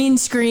this green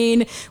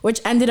screen, which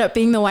ended up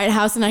being the White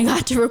House. And I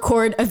got to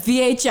record a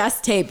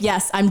VHS tape.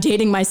 Yes, I'm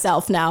dating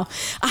myself now.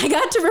 I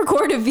got to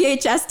record a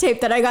VHS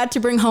tape that I got to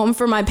bring home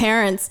for my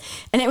parents.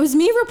 And it was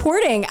me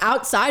reporting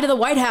outside of the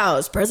White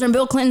House. President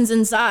Bill Clinton's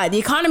inside. The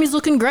economy's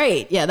looking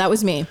great. Yeah, that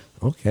was me.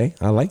 Okay,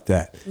 I like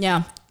that.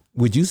 Yeah.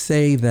 Would you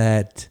say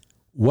that,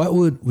 what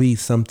would be a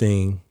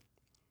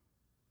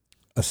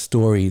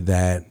story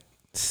that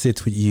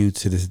sits with you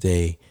to this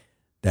day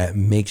that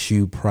makes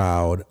you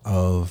proud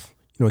of,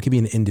 it could be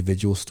an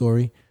individual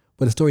story,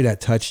 but a story that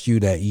touched you,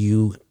 that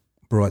you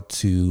brought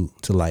to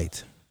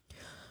light?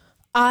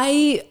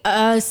 I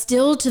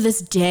still to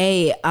this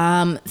day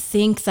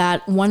think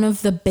that one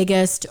of the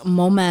biggest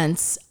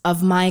moments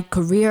of my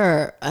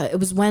career, it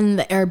was when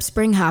the Arab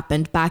Spring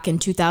happened back in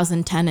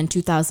 2010 and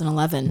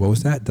 2011. What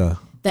was that, The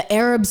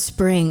Arab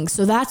Spring.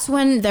 So that's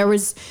when there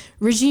was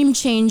regime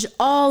change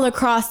all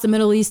across the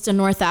Middle East and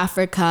North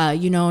Africa,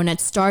 and it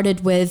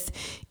started with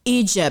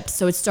Egypt.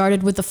 So it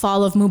started with the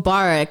fall of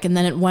Mubarak, and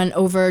then it went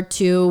over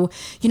to,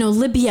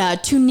 Libya,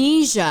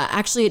 Tunisia.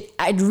 Actually,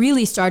 it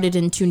really started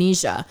in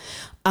Tunisia.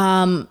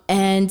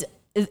 And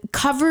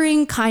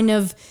covering kind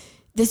of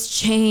this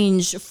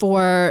change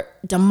for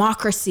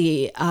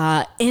democracy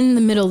in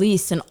the Middle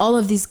East and all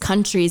of these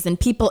countries, and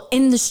people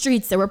in the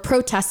streets that were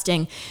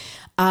protesting,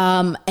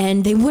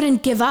 and they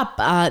wouldn't give up.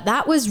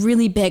 That was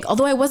really big.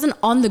 Although I wasn't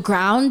on the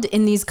ground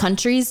in these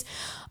countries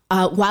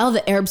while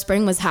the Arab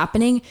Spring was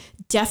happening,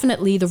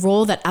 definitely the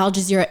role that Al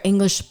Jazeera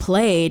English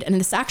played, and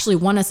this actually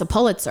won us a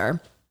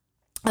Pulitzer,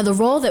 the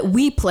role that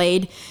we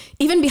played,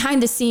 even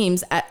behind the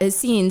scenes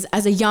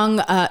as a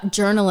young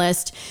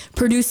journalist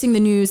producing the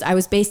news. I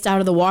was based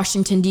out of the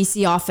Washington,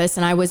 D.C. office,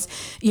 and I was,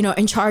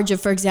 in charge of,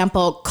 for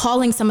example,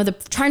 calling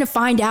trying to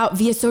find out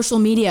via social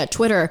media,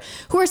 Twitter,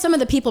 who are some of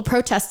the people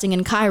protesting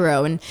in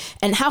Cairo,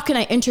 and how can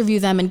I interview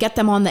them and get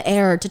them on the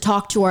air to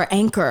talk to our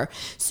anchor.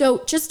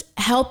 So just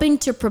helping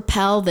to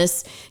propel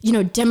this,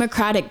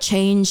 democratic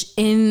change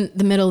in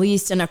the Middle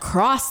East and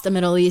across the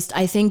Middle East,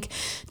 I think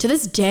to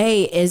this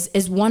day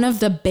is one of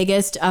the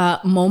biggest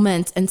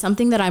moments, and something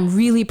that I'm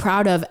really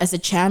proud of as a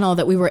channel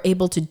that we were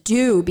able to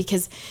do,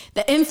 because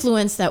the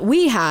influence that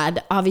we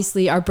had,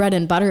 obviously our bread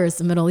and butter is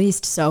the Middle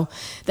East. So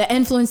the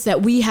influence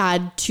that we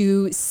had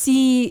to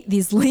see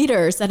these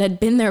leaders that had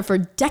been there for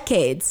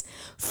decades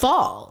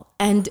fall,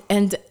 and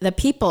the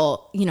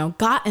people,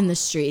 got in the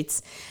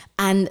streets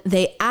and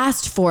they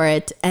asked for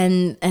it,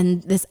 and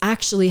this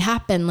actually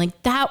happened.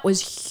 Like, that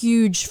was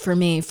huge for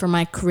me, for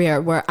my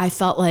career, where I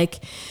felt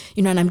like,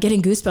 and I'm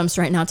getting goosebumps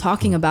right now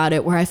talking about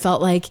it, where I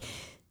felt like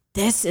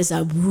this is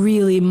a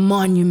really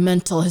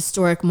monumental,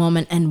 historic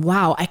moment, and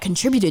wow, I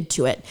contributed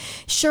to it.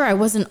 Sure, I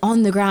wasn't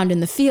on the ground in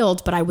the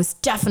field, but I was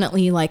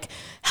definitely like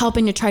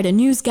helping to try to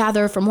news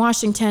gather from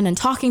Washington and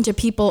talking to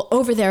people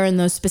over there in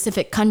those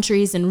specific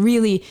countries and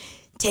really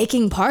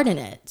taking part in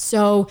it.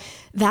 So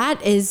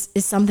that is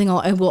something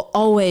I will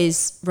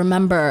always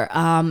remember,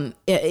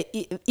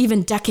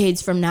 even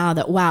decades from now,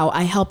 that, wow,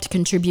 I helped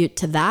contribute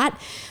to that.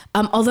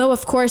 Although,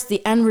 of course,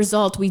 the end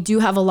result, we do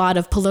have a lot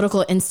of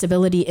political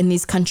instability in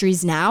these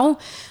countries now.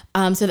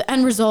 So the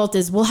end result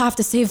is we'll have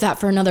to save that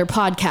for another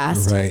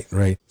podcast.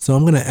 Right. So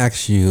I'm going to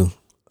ask you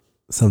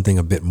something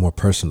a bit more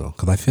personal,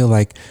 because I feel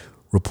like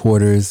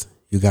reporters,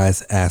 you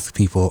guys ask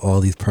people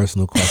all these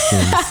personal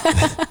questions.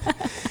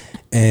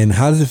 And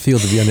how does it feel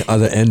to be on the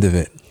other end of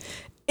it?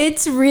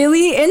 It's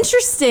really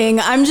interesting.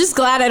 I'm just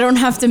glad I don't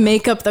have to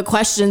make up the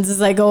questions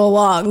as I go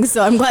along.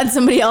 So I'm glad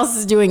somebody else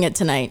is doing it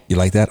tonight. You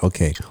like that?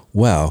 Okay.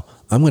 Well,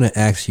 I'm going to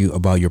ask you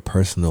about your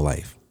personal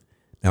life.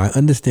 Now, I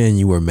understand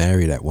you were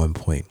married at one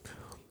point.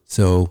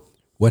 So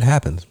what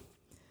happened?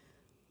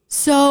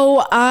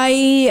 So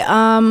I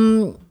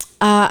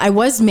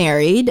was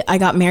married. I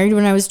got married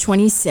when I was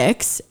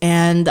 26,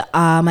 and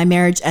my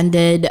marriage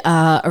ended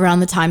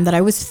around the time that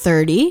I was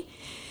 30.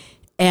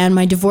 And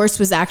my divorce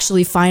was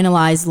actually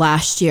finalized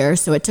last year.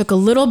 So it took a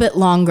little bit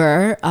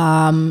longer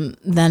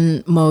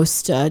than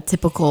most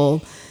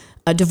typical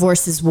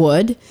divorces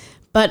would.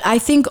 But I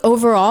think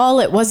overall,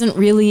 it wasn't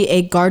really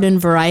a garden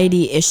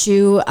variety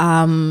issue,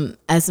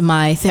 as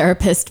my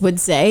therapist would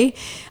say.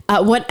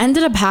 What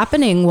ended up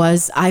happening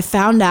was I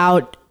found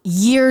out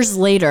years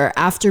later,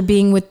 after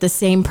being with the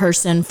same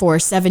person for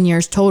 7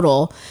 years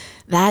total,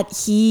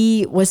 that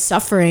he was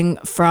suffering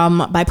from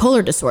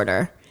bipolar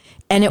disorder.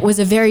 And it was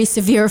a very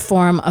severe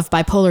form of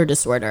bipolar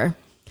disorder.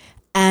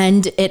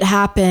 And it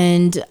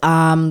happened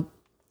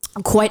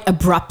quite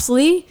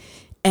abruptly.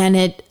 And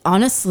it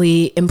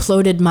honestly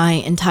imploded my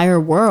entire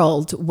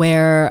world,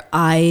 where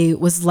I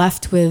was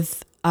left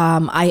with,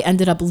 I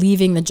ended up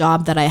leaving the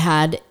job that I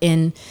had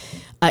in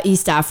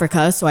East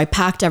Africa. So I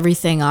packed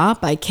everything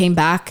up. I came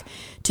back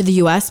to the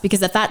US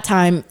because at that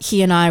time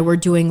he and I were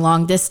doing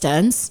long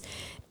distance.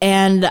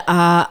 And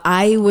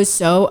I was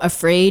so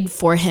afraid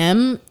for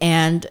him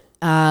and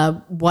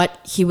what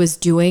he was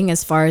doing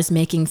as far as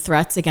making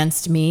threats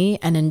against me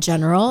and in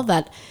general,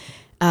 that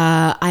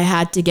I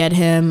had to get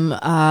him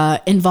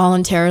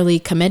involuntarily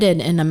committed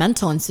in a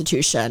mental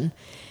institution.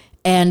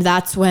 And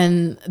that's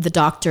when the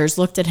doctors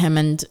looked at him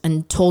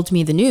and told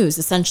me the news.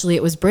 Essentially,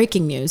 it was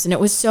breaking news. And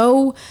it's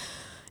so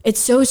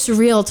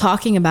surreal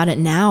talking about it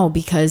now,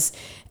 because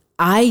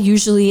I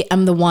usually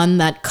am the one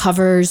that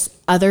covers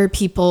other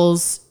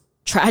people's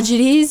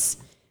tragedies.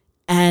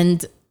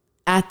 And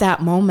at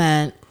that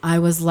moment, I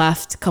was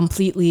left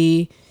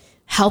completely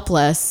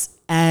helpless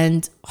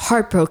and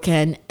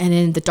heartbroken and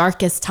in the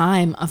darkest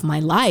time of my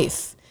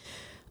life.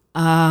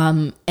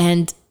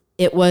 And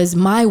it was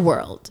my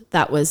world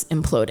that was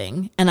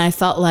imploding. And I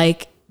felt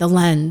like the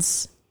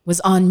lens was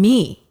on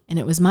me, and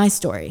it was my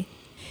story,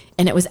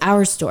 and it was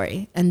our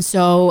story. And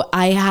so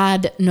I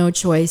had no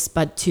choice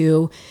but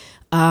to,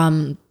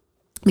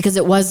 because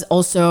it was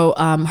also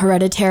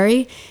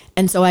hereditary.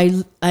 And so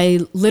I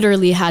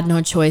literally had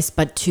no choice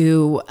but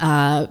to,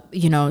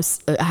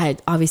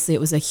 obviously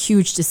it was a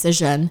huge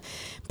decision,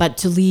 but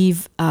to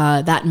leave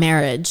that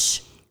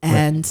marriage.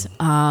 And,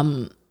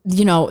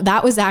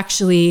 that was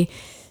actually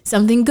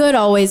something good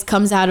always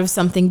comes out of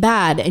something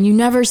bad, and you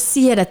never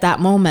see it at that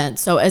moment.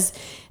 So as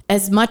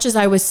much as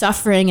I was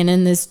suffering and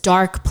in this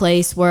dark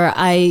place where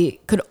I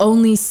could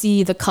only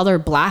see the color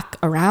black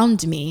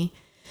around me,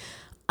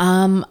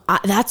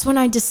 that's when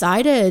I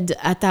decided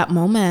at that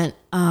moment,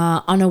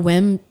 on a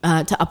whim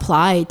to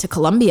apply to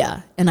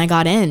Columbia, and I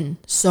got in.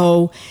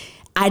 So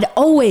I'd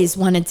always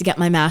wanted to get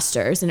my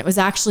master's, and it was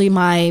actually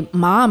my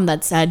mom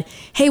that said,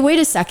 hey, wait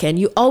a second,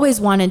 you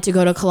always wanted to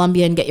go to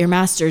Columbia and get your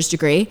master's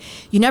degree.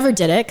 You never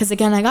did it, because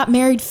again, I got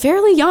married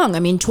fairly young. I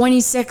mean,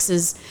 26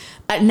 is,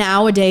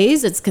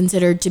 nowadays, it's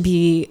considered to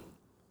be...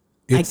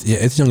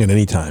 It's young at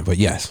any time, but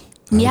yes,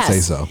 I would say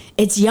so.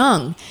 It's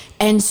young.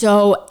 And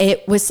so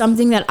it was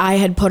something that I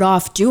had put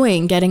off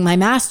doing, getting my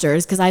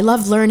master's, because I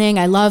love learning.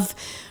 I love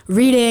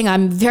reading.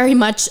 I'm very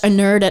much a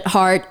nerd at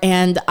heart,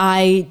 and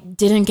I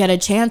didn't get a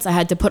chance. I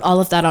had to put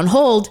all of that on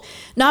hold,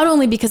 not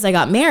only because I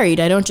got married.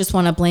 I don't just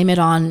want to blame it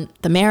on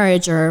the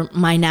marriage or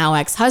my now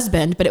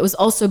ex-husband, but it was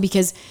also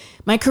because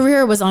my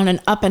career was on an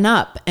up and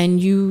up, and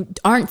you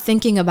aren't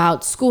thinking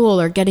about school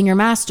or getting your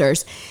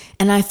master's.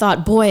 And I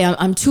thought, boy,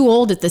 I'm too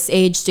old at this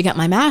age to get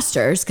my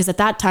master's, because at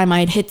that time I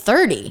had hit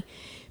 30.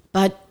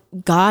 But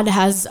God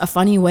has a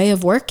funny way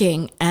of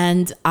working,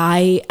 and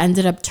I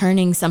ended up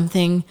turning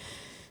something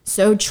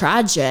so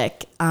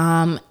tragic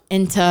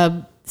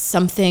into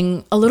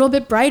something a little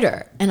bit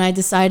brighter. And I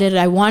decided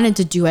I wanted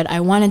to do it.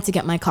 I wanted to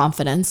get my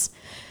confidence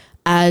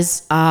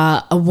as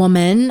a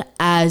woman,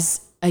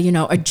 as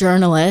a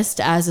journalist,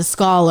 as a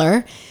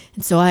scholar.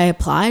 And so I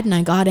applied and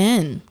I got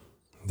in.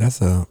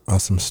 That's a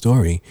awesome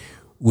story.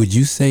 Would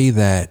you say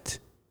that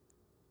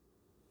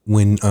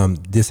when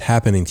this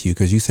happening to you,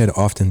 because you said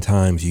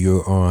oftentimes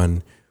you're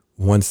on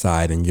one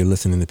side and you're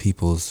listening to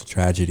people's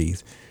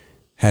tragedies,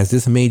 has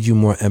this made you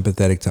more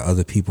empathetic to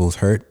other people's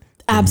hurt?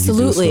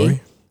 Absolutely.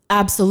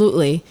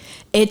 Absolutely.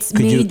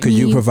 Could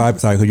you provide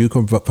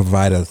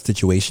a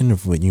situation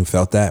of when you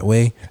felt that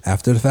way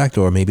after the fact,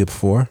 or maybe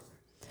before?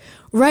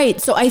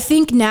 Right. So I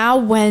think now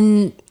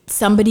when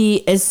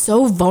somebody is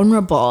so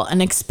vulnerable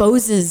and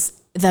exposes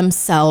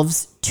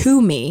themselves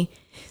to me,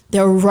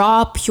 their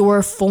raw,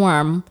 pure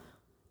form,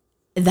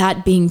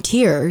 that being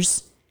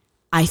tears,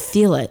 I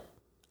feel it.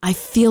 I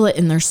feel it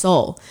in their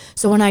soul.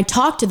 So when I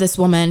talked to this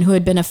woman who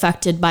had been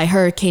affected by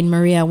Hurricane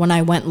Maria when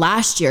I went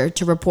last year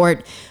to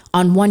report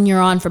on 1 year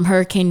on from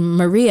Hurricane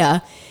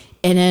Maria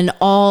in an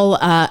all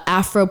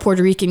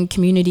Afro-Puerto Rican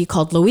community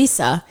called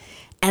Loíza,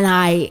 and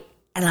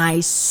I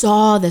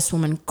saw this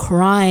woman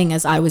crying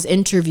as I was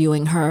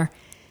interviewing her,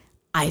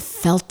 I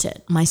felt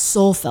it. My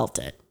soul felt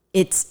it.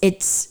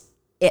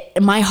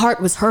 My heart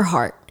was her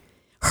heart.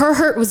 Her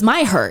hurt was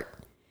my hurt.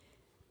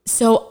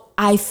 So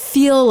I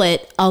feel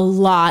it a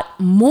lot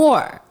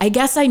more. I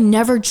guess I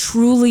never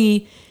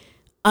truly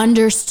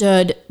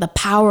understood the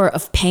power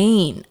of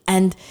pain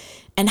and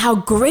how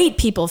great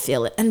people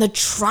feel it, and the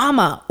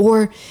trauma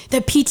or the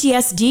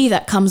PTSD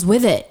that comes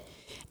with it.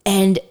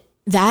 And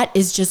that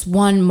is just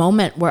one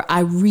moment where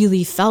I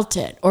really felt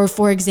it. Or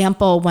for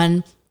example,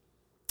 when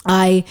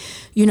I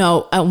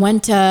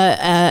went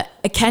to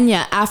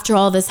Kenya after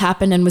all this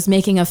happened and was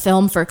making a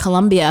film for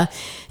Columbia,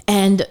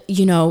 and,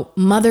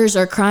 mothers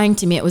are crying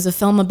to me. It was a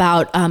film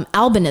about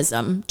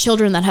albinism,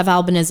 children that have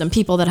albinism,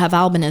 people that have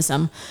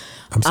albinism.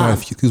 I'm sorry,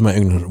 excuse my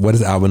ignorance. What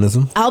is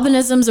albinism?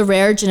 Albinism is a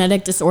rare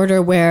genetic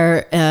disorder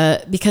where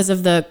because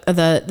of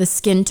the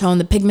skin tone,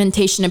 the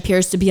pigmentation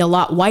appears to be a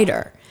lot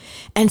whiter.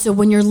 And so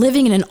when you're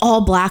living in an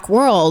all-black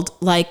world,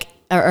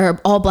 or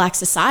all-black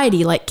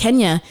society like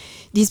Kenya,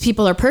 these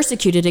people are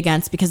persecuted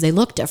against because they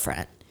look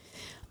different.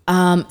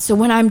 So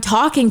when I'm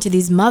talking to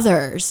these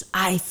mothers,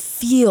 I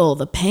feel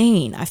the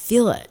pain. I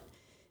feel it.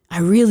 I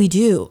really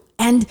do.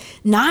 And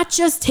not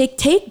just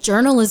take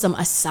journalism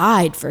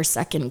aside for a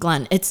second,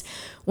 Glenn. It's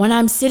when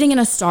I'm sitting in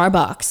a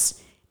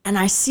Starbucks and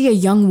I see a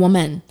young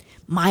woman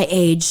my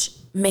age,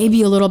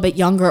 maybe a little bit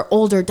younger,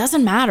 older,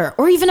 doesn't matter,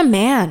 or even a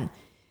man,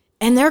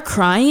 and they're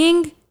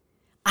crying,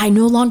 I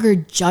no longer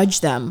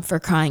judge them for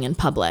crying in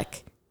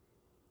public.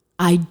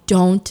 I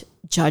don't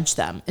judge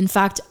them. In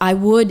fact, I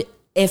would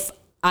if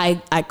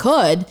I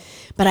could,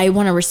 but I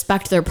want to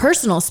respect their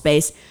personal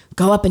space,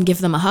 go up and give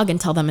them a hug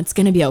and tell them it's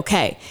going to be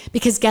okay.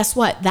 Because guess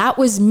what? That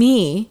was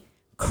me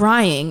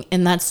crying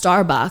in that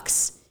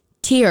Starbucks,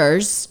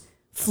 tears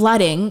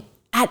flooding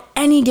at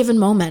any given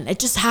moment. It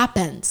just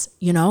happens,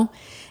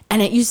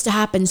 And it used to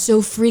happen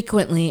so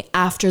frequently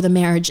after the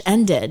marriage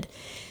ended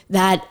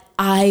that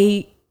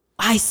I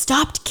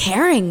stopped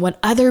caring what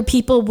other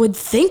people would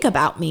think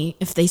about me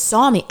if they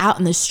saw me out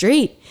in the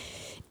street,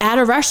 at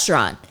a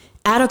restaurant,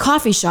 at a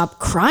coffee shop,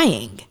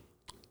 crying.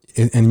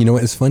 And you know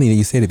what? It's funny that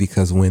you say that,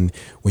 because when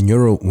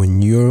you're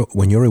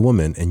a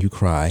woman and you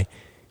cry,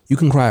 you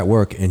can cry at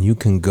work and you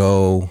can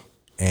go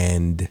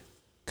and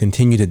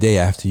continue the day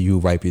after you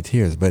wipe your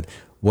tears. But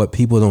what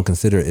people don't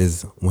consider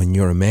is when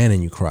you're a man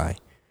and you cry.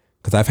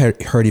 Because I've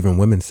heard even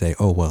women say,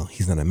 "Oh, well,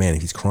 he's not a man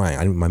if he's crying.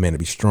 I need my man to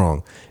be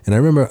strong." And I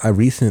remember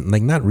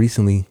not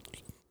recently,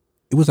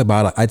 it was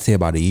I'd say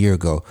about a year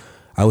ago,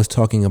 I was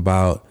talking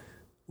about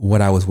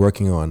what I was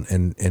working on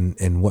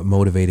and what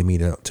motivated me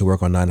to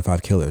work on 9 to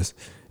 5 Killers,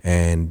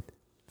 and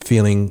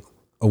feeling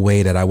a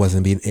way that I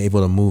wasn't being able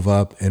to move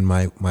up in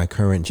my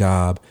current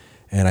job,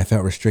 and I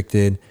felt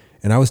restricted.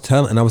 And I was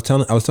talking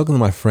to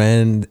my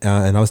friend,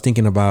 and I was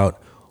thinking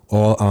about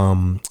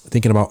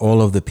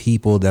all of the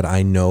people that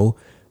I know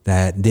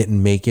that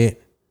didn't make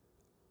it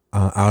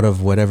out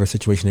of whatever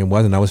situation it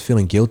was. And I was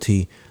feeling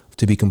guilty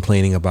to be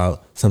complaining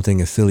about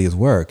something as silly as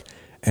work.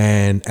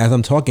 And as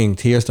I'm talking,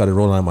 tears started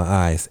rolling out my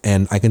eyes.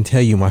 And I can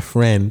tell you, my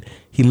friend,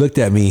 he looked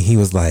at me, he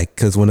was like,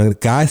 because when a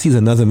guy sees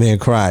another man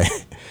cry,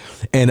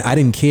 and I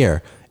didn't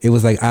care. It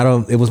was like,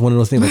 it was one of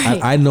those things, Right.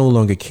 like I no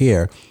longer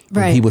care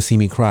when Right. people see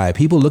me cry.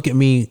 People look at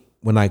me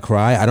when I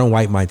cry. I don't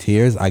wipe my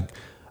tears.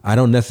 I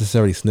don't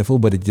necessarily sniffle,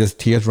 but it just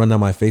tears run down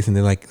my face and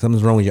they're like,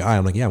 something's wrong with your eye.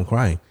 I'm like, yeah, I'm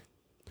crying.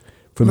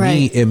 For me,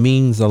 Right. it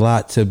means a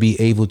lot to be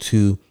able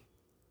to,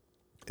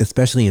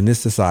 especially in this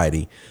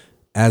society,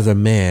 as a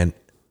man,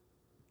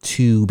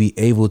 to be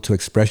able to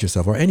express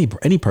yourself, or any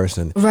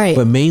person. Right.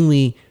 But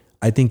mainly,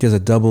 I think there's a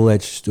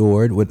double-edged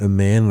sword with a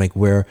man, like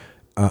where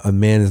a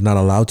man is not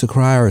allowed to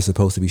cry or is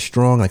supposed to be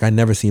strong. Like I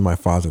never see my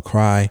father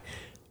cry,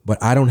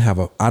 but I don't have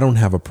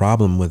a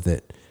problem with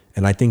it.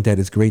 And I think that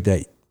it's great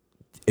that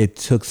it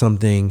took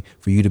something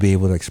for you to be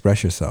able to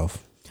express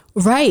yourself.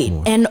 Right.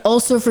 And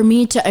also for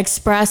me to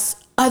express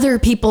other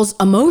people's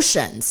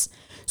emotions.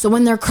 So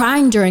when they're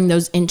crying during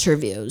those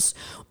interviews,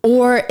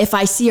 or if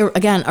I see,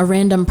 again, a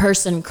random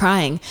person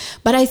crying.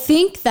 But I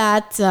think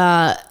that,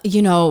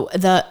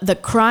 the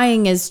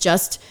crying is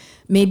just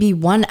maybe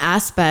one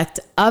aspect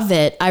of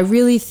it. I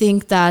really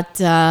think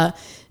that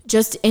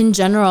just in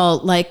general,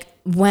 like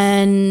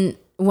when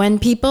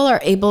people are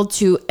able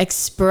to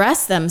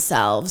express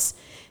themselves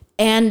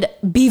and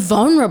be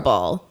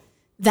vulnerable,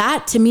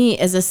 that to me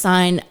is a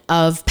sign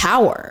of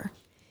power.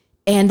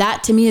 And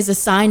that to me is a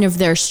sign of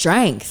their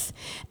strength.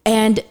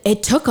 And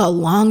it took a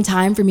long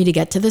time for me to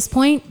get to this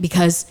point,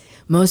 because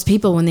most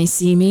people, when they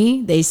see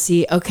me, they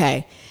see,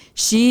 okay,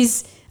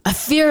 she's a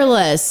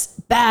fearless,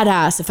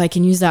 badass, if I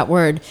can use that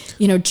word,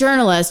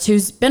 journalist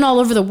who's been all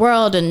over the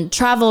world and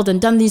traveled and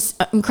done these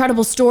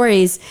incredible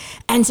stories.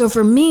 And so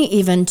for me,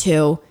 even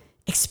to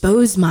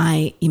expose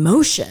my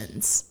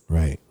emotions,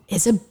 Right.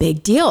 is a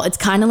big deal. It's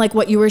kind of like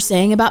what you were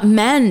saying about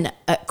men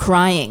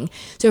crying.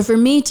 So for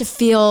me to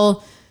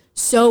feel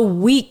so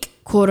weak,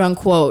 quote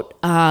unquote,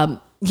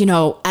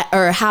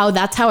 or how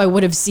that's how I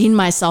would have seen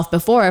myself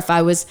before if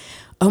I was,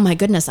 oh my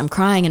goodness, I'm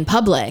crying in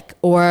public,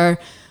 or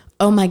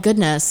oh my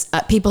goodness,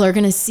 people are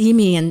going to see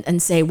me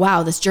and say,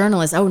 wow, this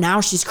journalist, oh,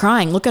 now she's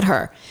crying, look at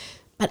her.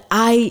 But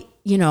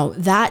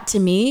that to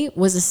me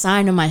was a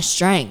sign of my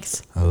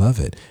strength. I love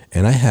it.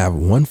 And I have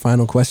one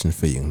final question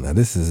for you. Now,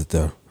 this is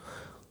the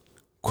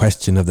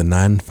question of the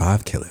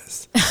 9-5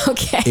 killers.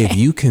 Okay. If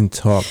you can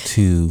talk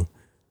to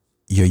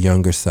your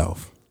younger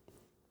self,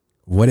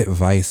 what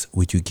advice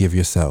would you give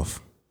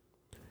yourself?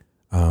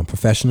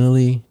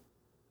 Professionally,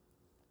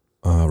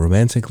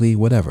 romantically,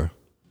 whatever.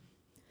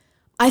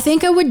 I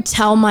think I would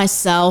tell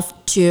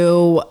myself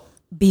to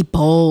be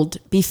bold,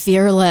 be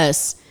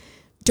fearless.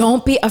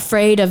 Don't be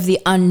afraid of the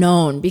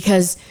unknown,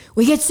 because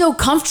we get so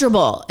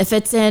comfortable if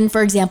it's in,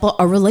 for example,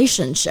 a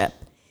relationship,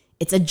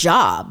 it's a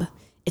job,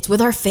 it's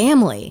with our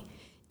family.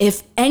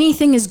 If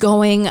anything is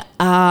going,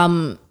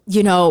 a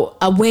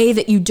way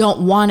that you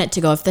don't want it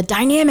to go, if the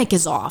dynamic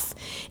is off,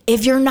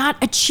 if you're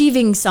not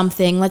achieving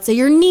something, let's say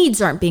your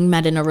needs aren't being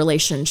met in a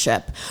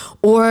relationship,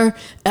 or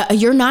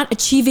you're not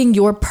achieving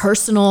your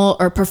personal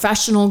or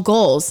professional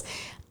goals,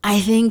 I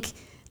think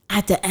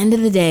at the end of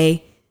the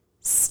day,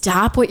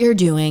 stop what you're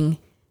doing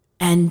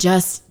and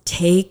just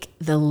take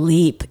the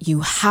leap. You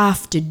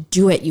have to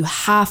do it. You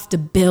have to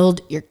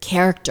build your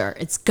character.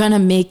 It's going to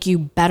make you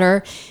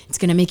better. It's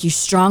going to make you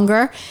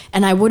stronger.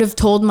 And I would have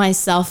told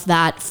myself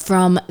that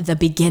from the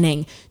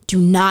beginning. Do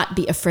not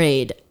be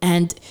afraid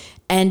and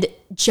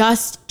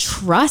just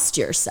trust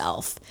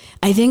yourself.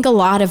 I think a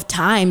lot of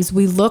times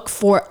we look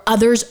for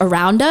others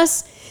around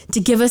us to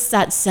give us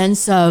that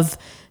sense of,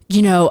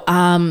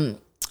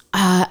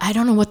 I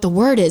don't know what the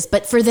word is,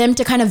 but for them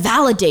to kind of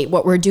validate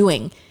what we're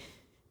doing.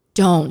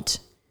 Don't.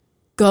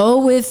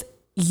 Go with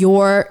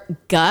your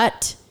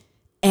gut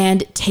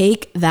and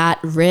take that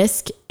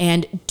risk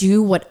and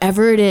do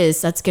whatever it is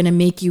that's going to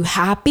make you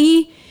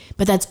happy,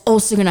 but that's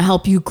also going to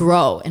help you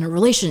grow in a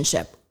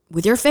relationship,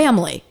 with your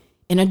family,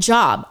 in a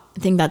job.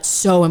 I think that's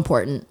so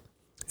important.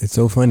 It's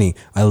so funny.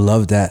 I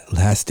love that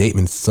last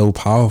statement. It's so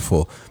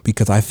powerful,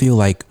 because I feel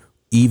like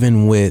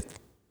even with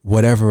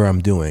whatever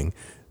I'm doing,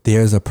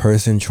 there's a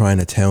person trying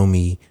to tell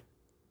me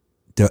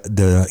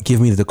give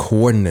me the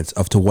coordinates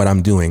of to what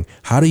I'm doing.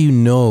 How do you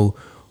know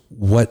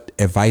what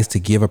advice to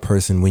give a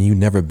person when you've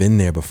never been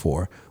there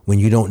before, when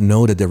you don't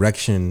know the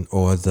direction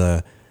or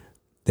the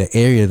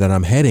area that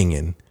I'm heading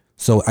in?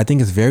 So I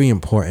think it's very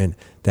important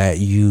that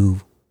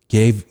you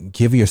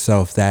give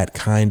yourself that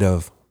kind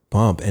of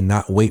bump and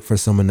not wait for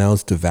someone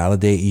else to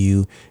validate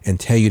you and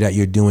tell you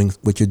that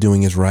what you're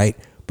doing is right,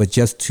 but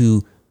just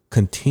to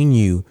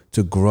continue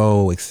to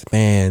grow,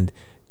 expand,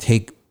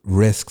 take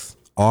risks.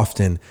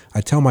 Often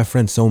I tell my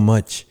friends so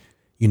much,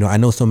 I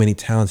know so many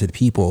talented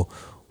people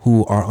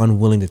who are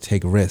unwilling to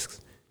take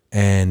risks,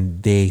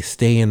 and they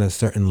stay in a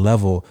certain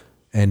level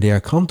and they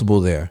are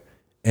comfortable there.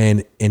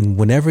 And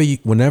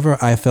whenever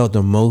I felt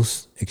the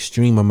most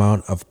extreme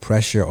amount of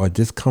pressure or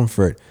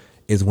discomfort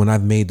is when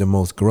I've made the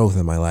most growth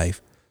in my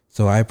life.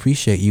 So I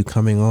appreciate you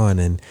coming on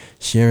and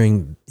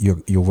sharing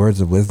your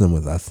words of wisdom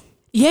with us.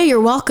 Yeah,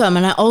 you're welcome.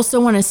 And I also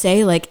want to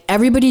say, like,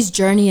 everybody's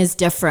journey is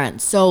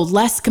different. So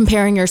less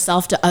comparing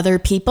yourself to other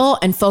people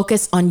and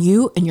focus on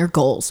you and your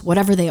goals,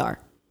 whatever they are.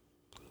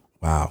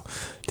 Wow.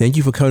 Thank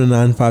you for coming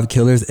on 5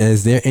 Killers.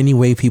 Is there any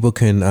way people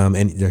can,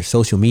 and their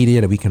social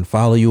media that we can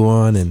follow you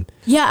on? And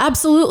Yeah,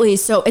 absolutely.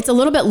 So it's a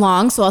little bit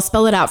long, so I'll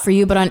spell it out for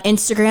you. But on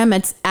Instagram,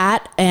 it's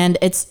and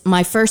it's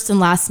my first and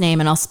last name,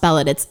 and I'll spell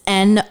it. It's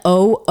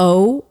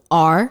NORULAINKHAWAJA.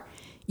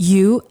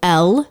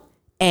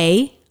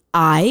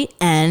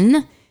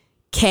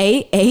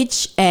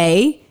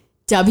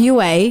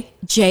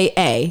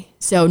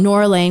 So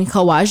Noralane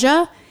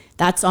Kawaja.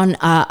 That's on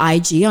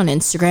IG, on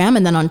Instagram.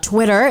 And then on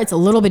Twitter, it's a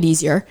little bit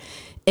easier.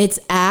 It's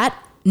at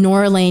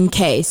Noralane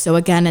K. So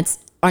again, it's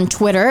on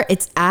Twitter,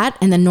 it's at,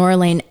 and then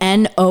Noralane,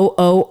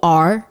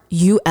 NOORULAINK.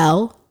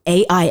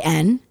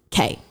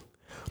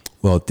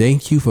 well,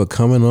 thank you for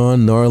coming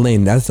on,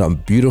 Noralane. That's a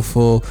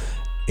beautiful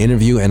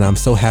interview, and I'm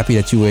so happy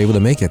that you were able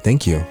to make it.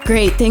 Thank you.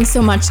 Great. Thanks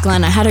so much,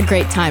 Glenn. I had a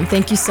great time.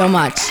 Thank you so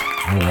much.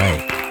 All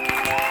right.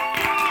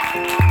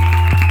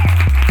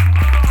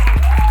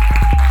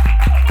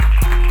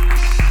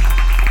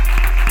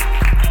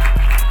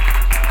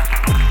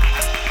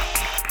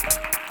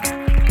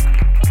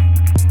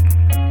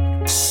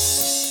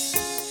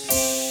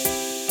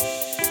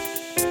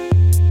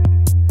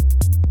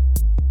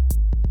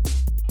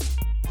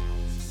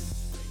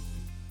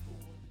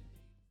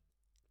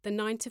 The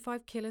 9 to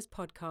 5 Killers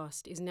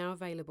podcast is now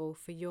available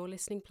for your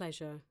listening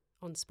pleasure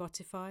on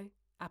Spotify,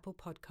 Apple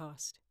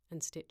Podcast,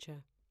 and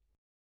Stitcher.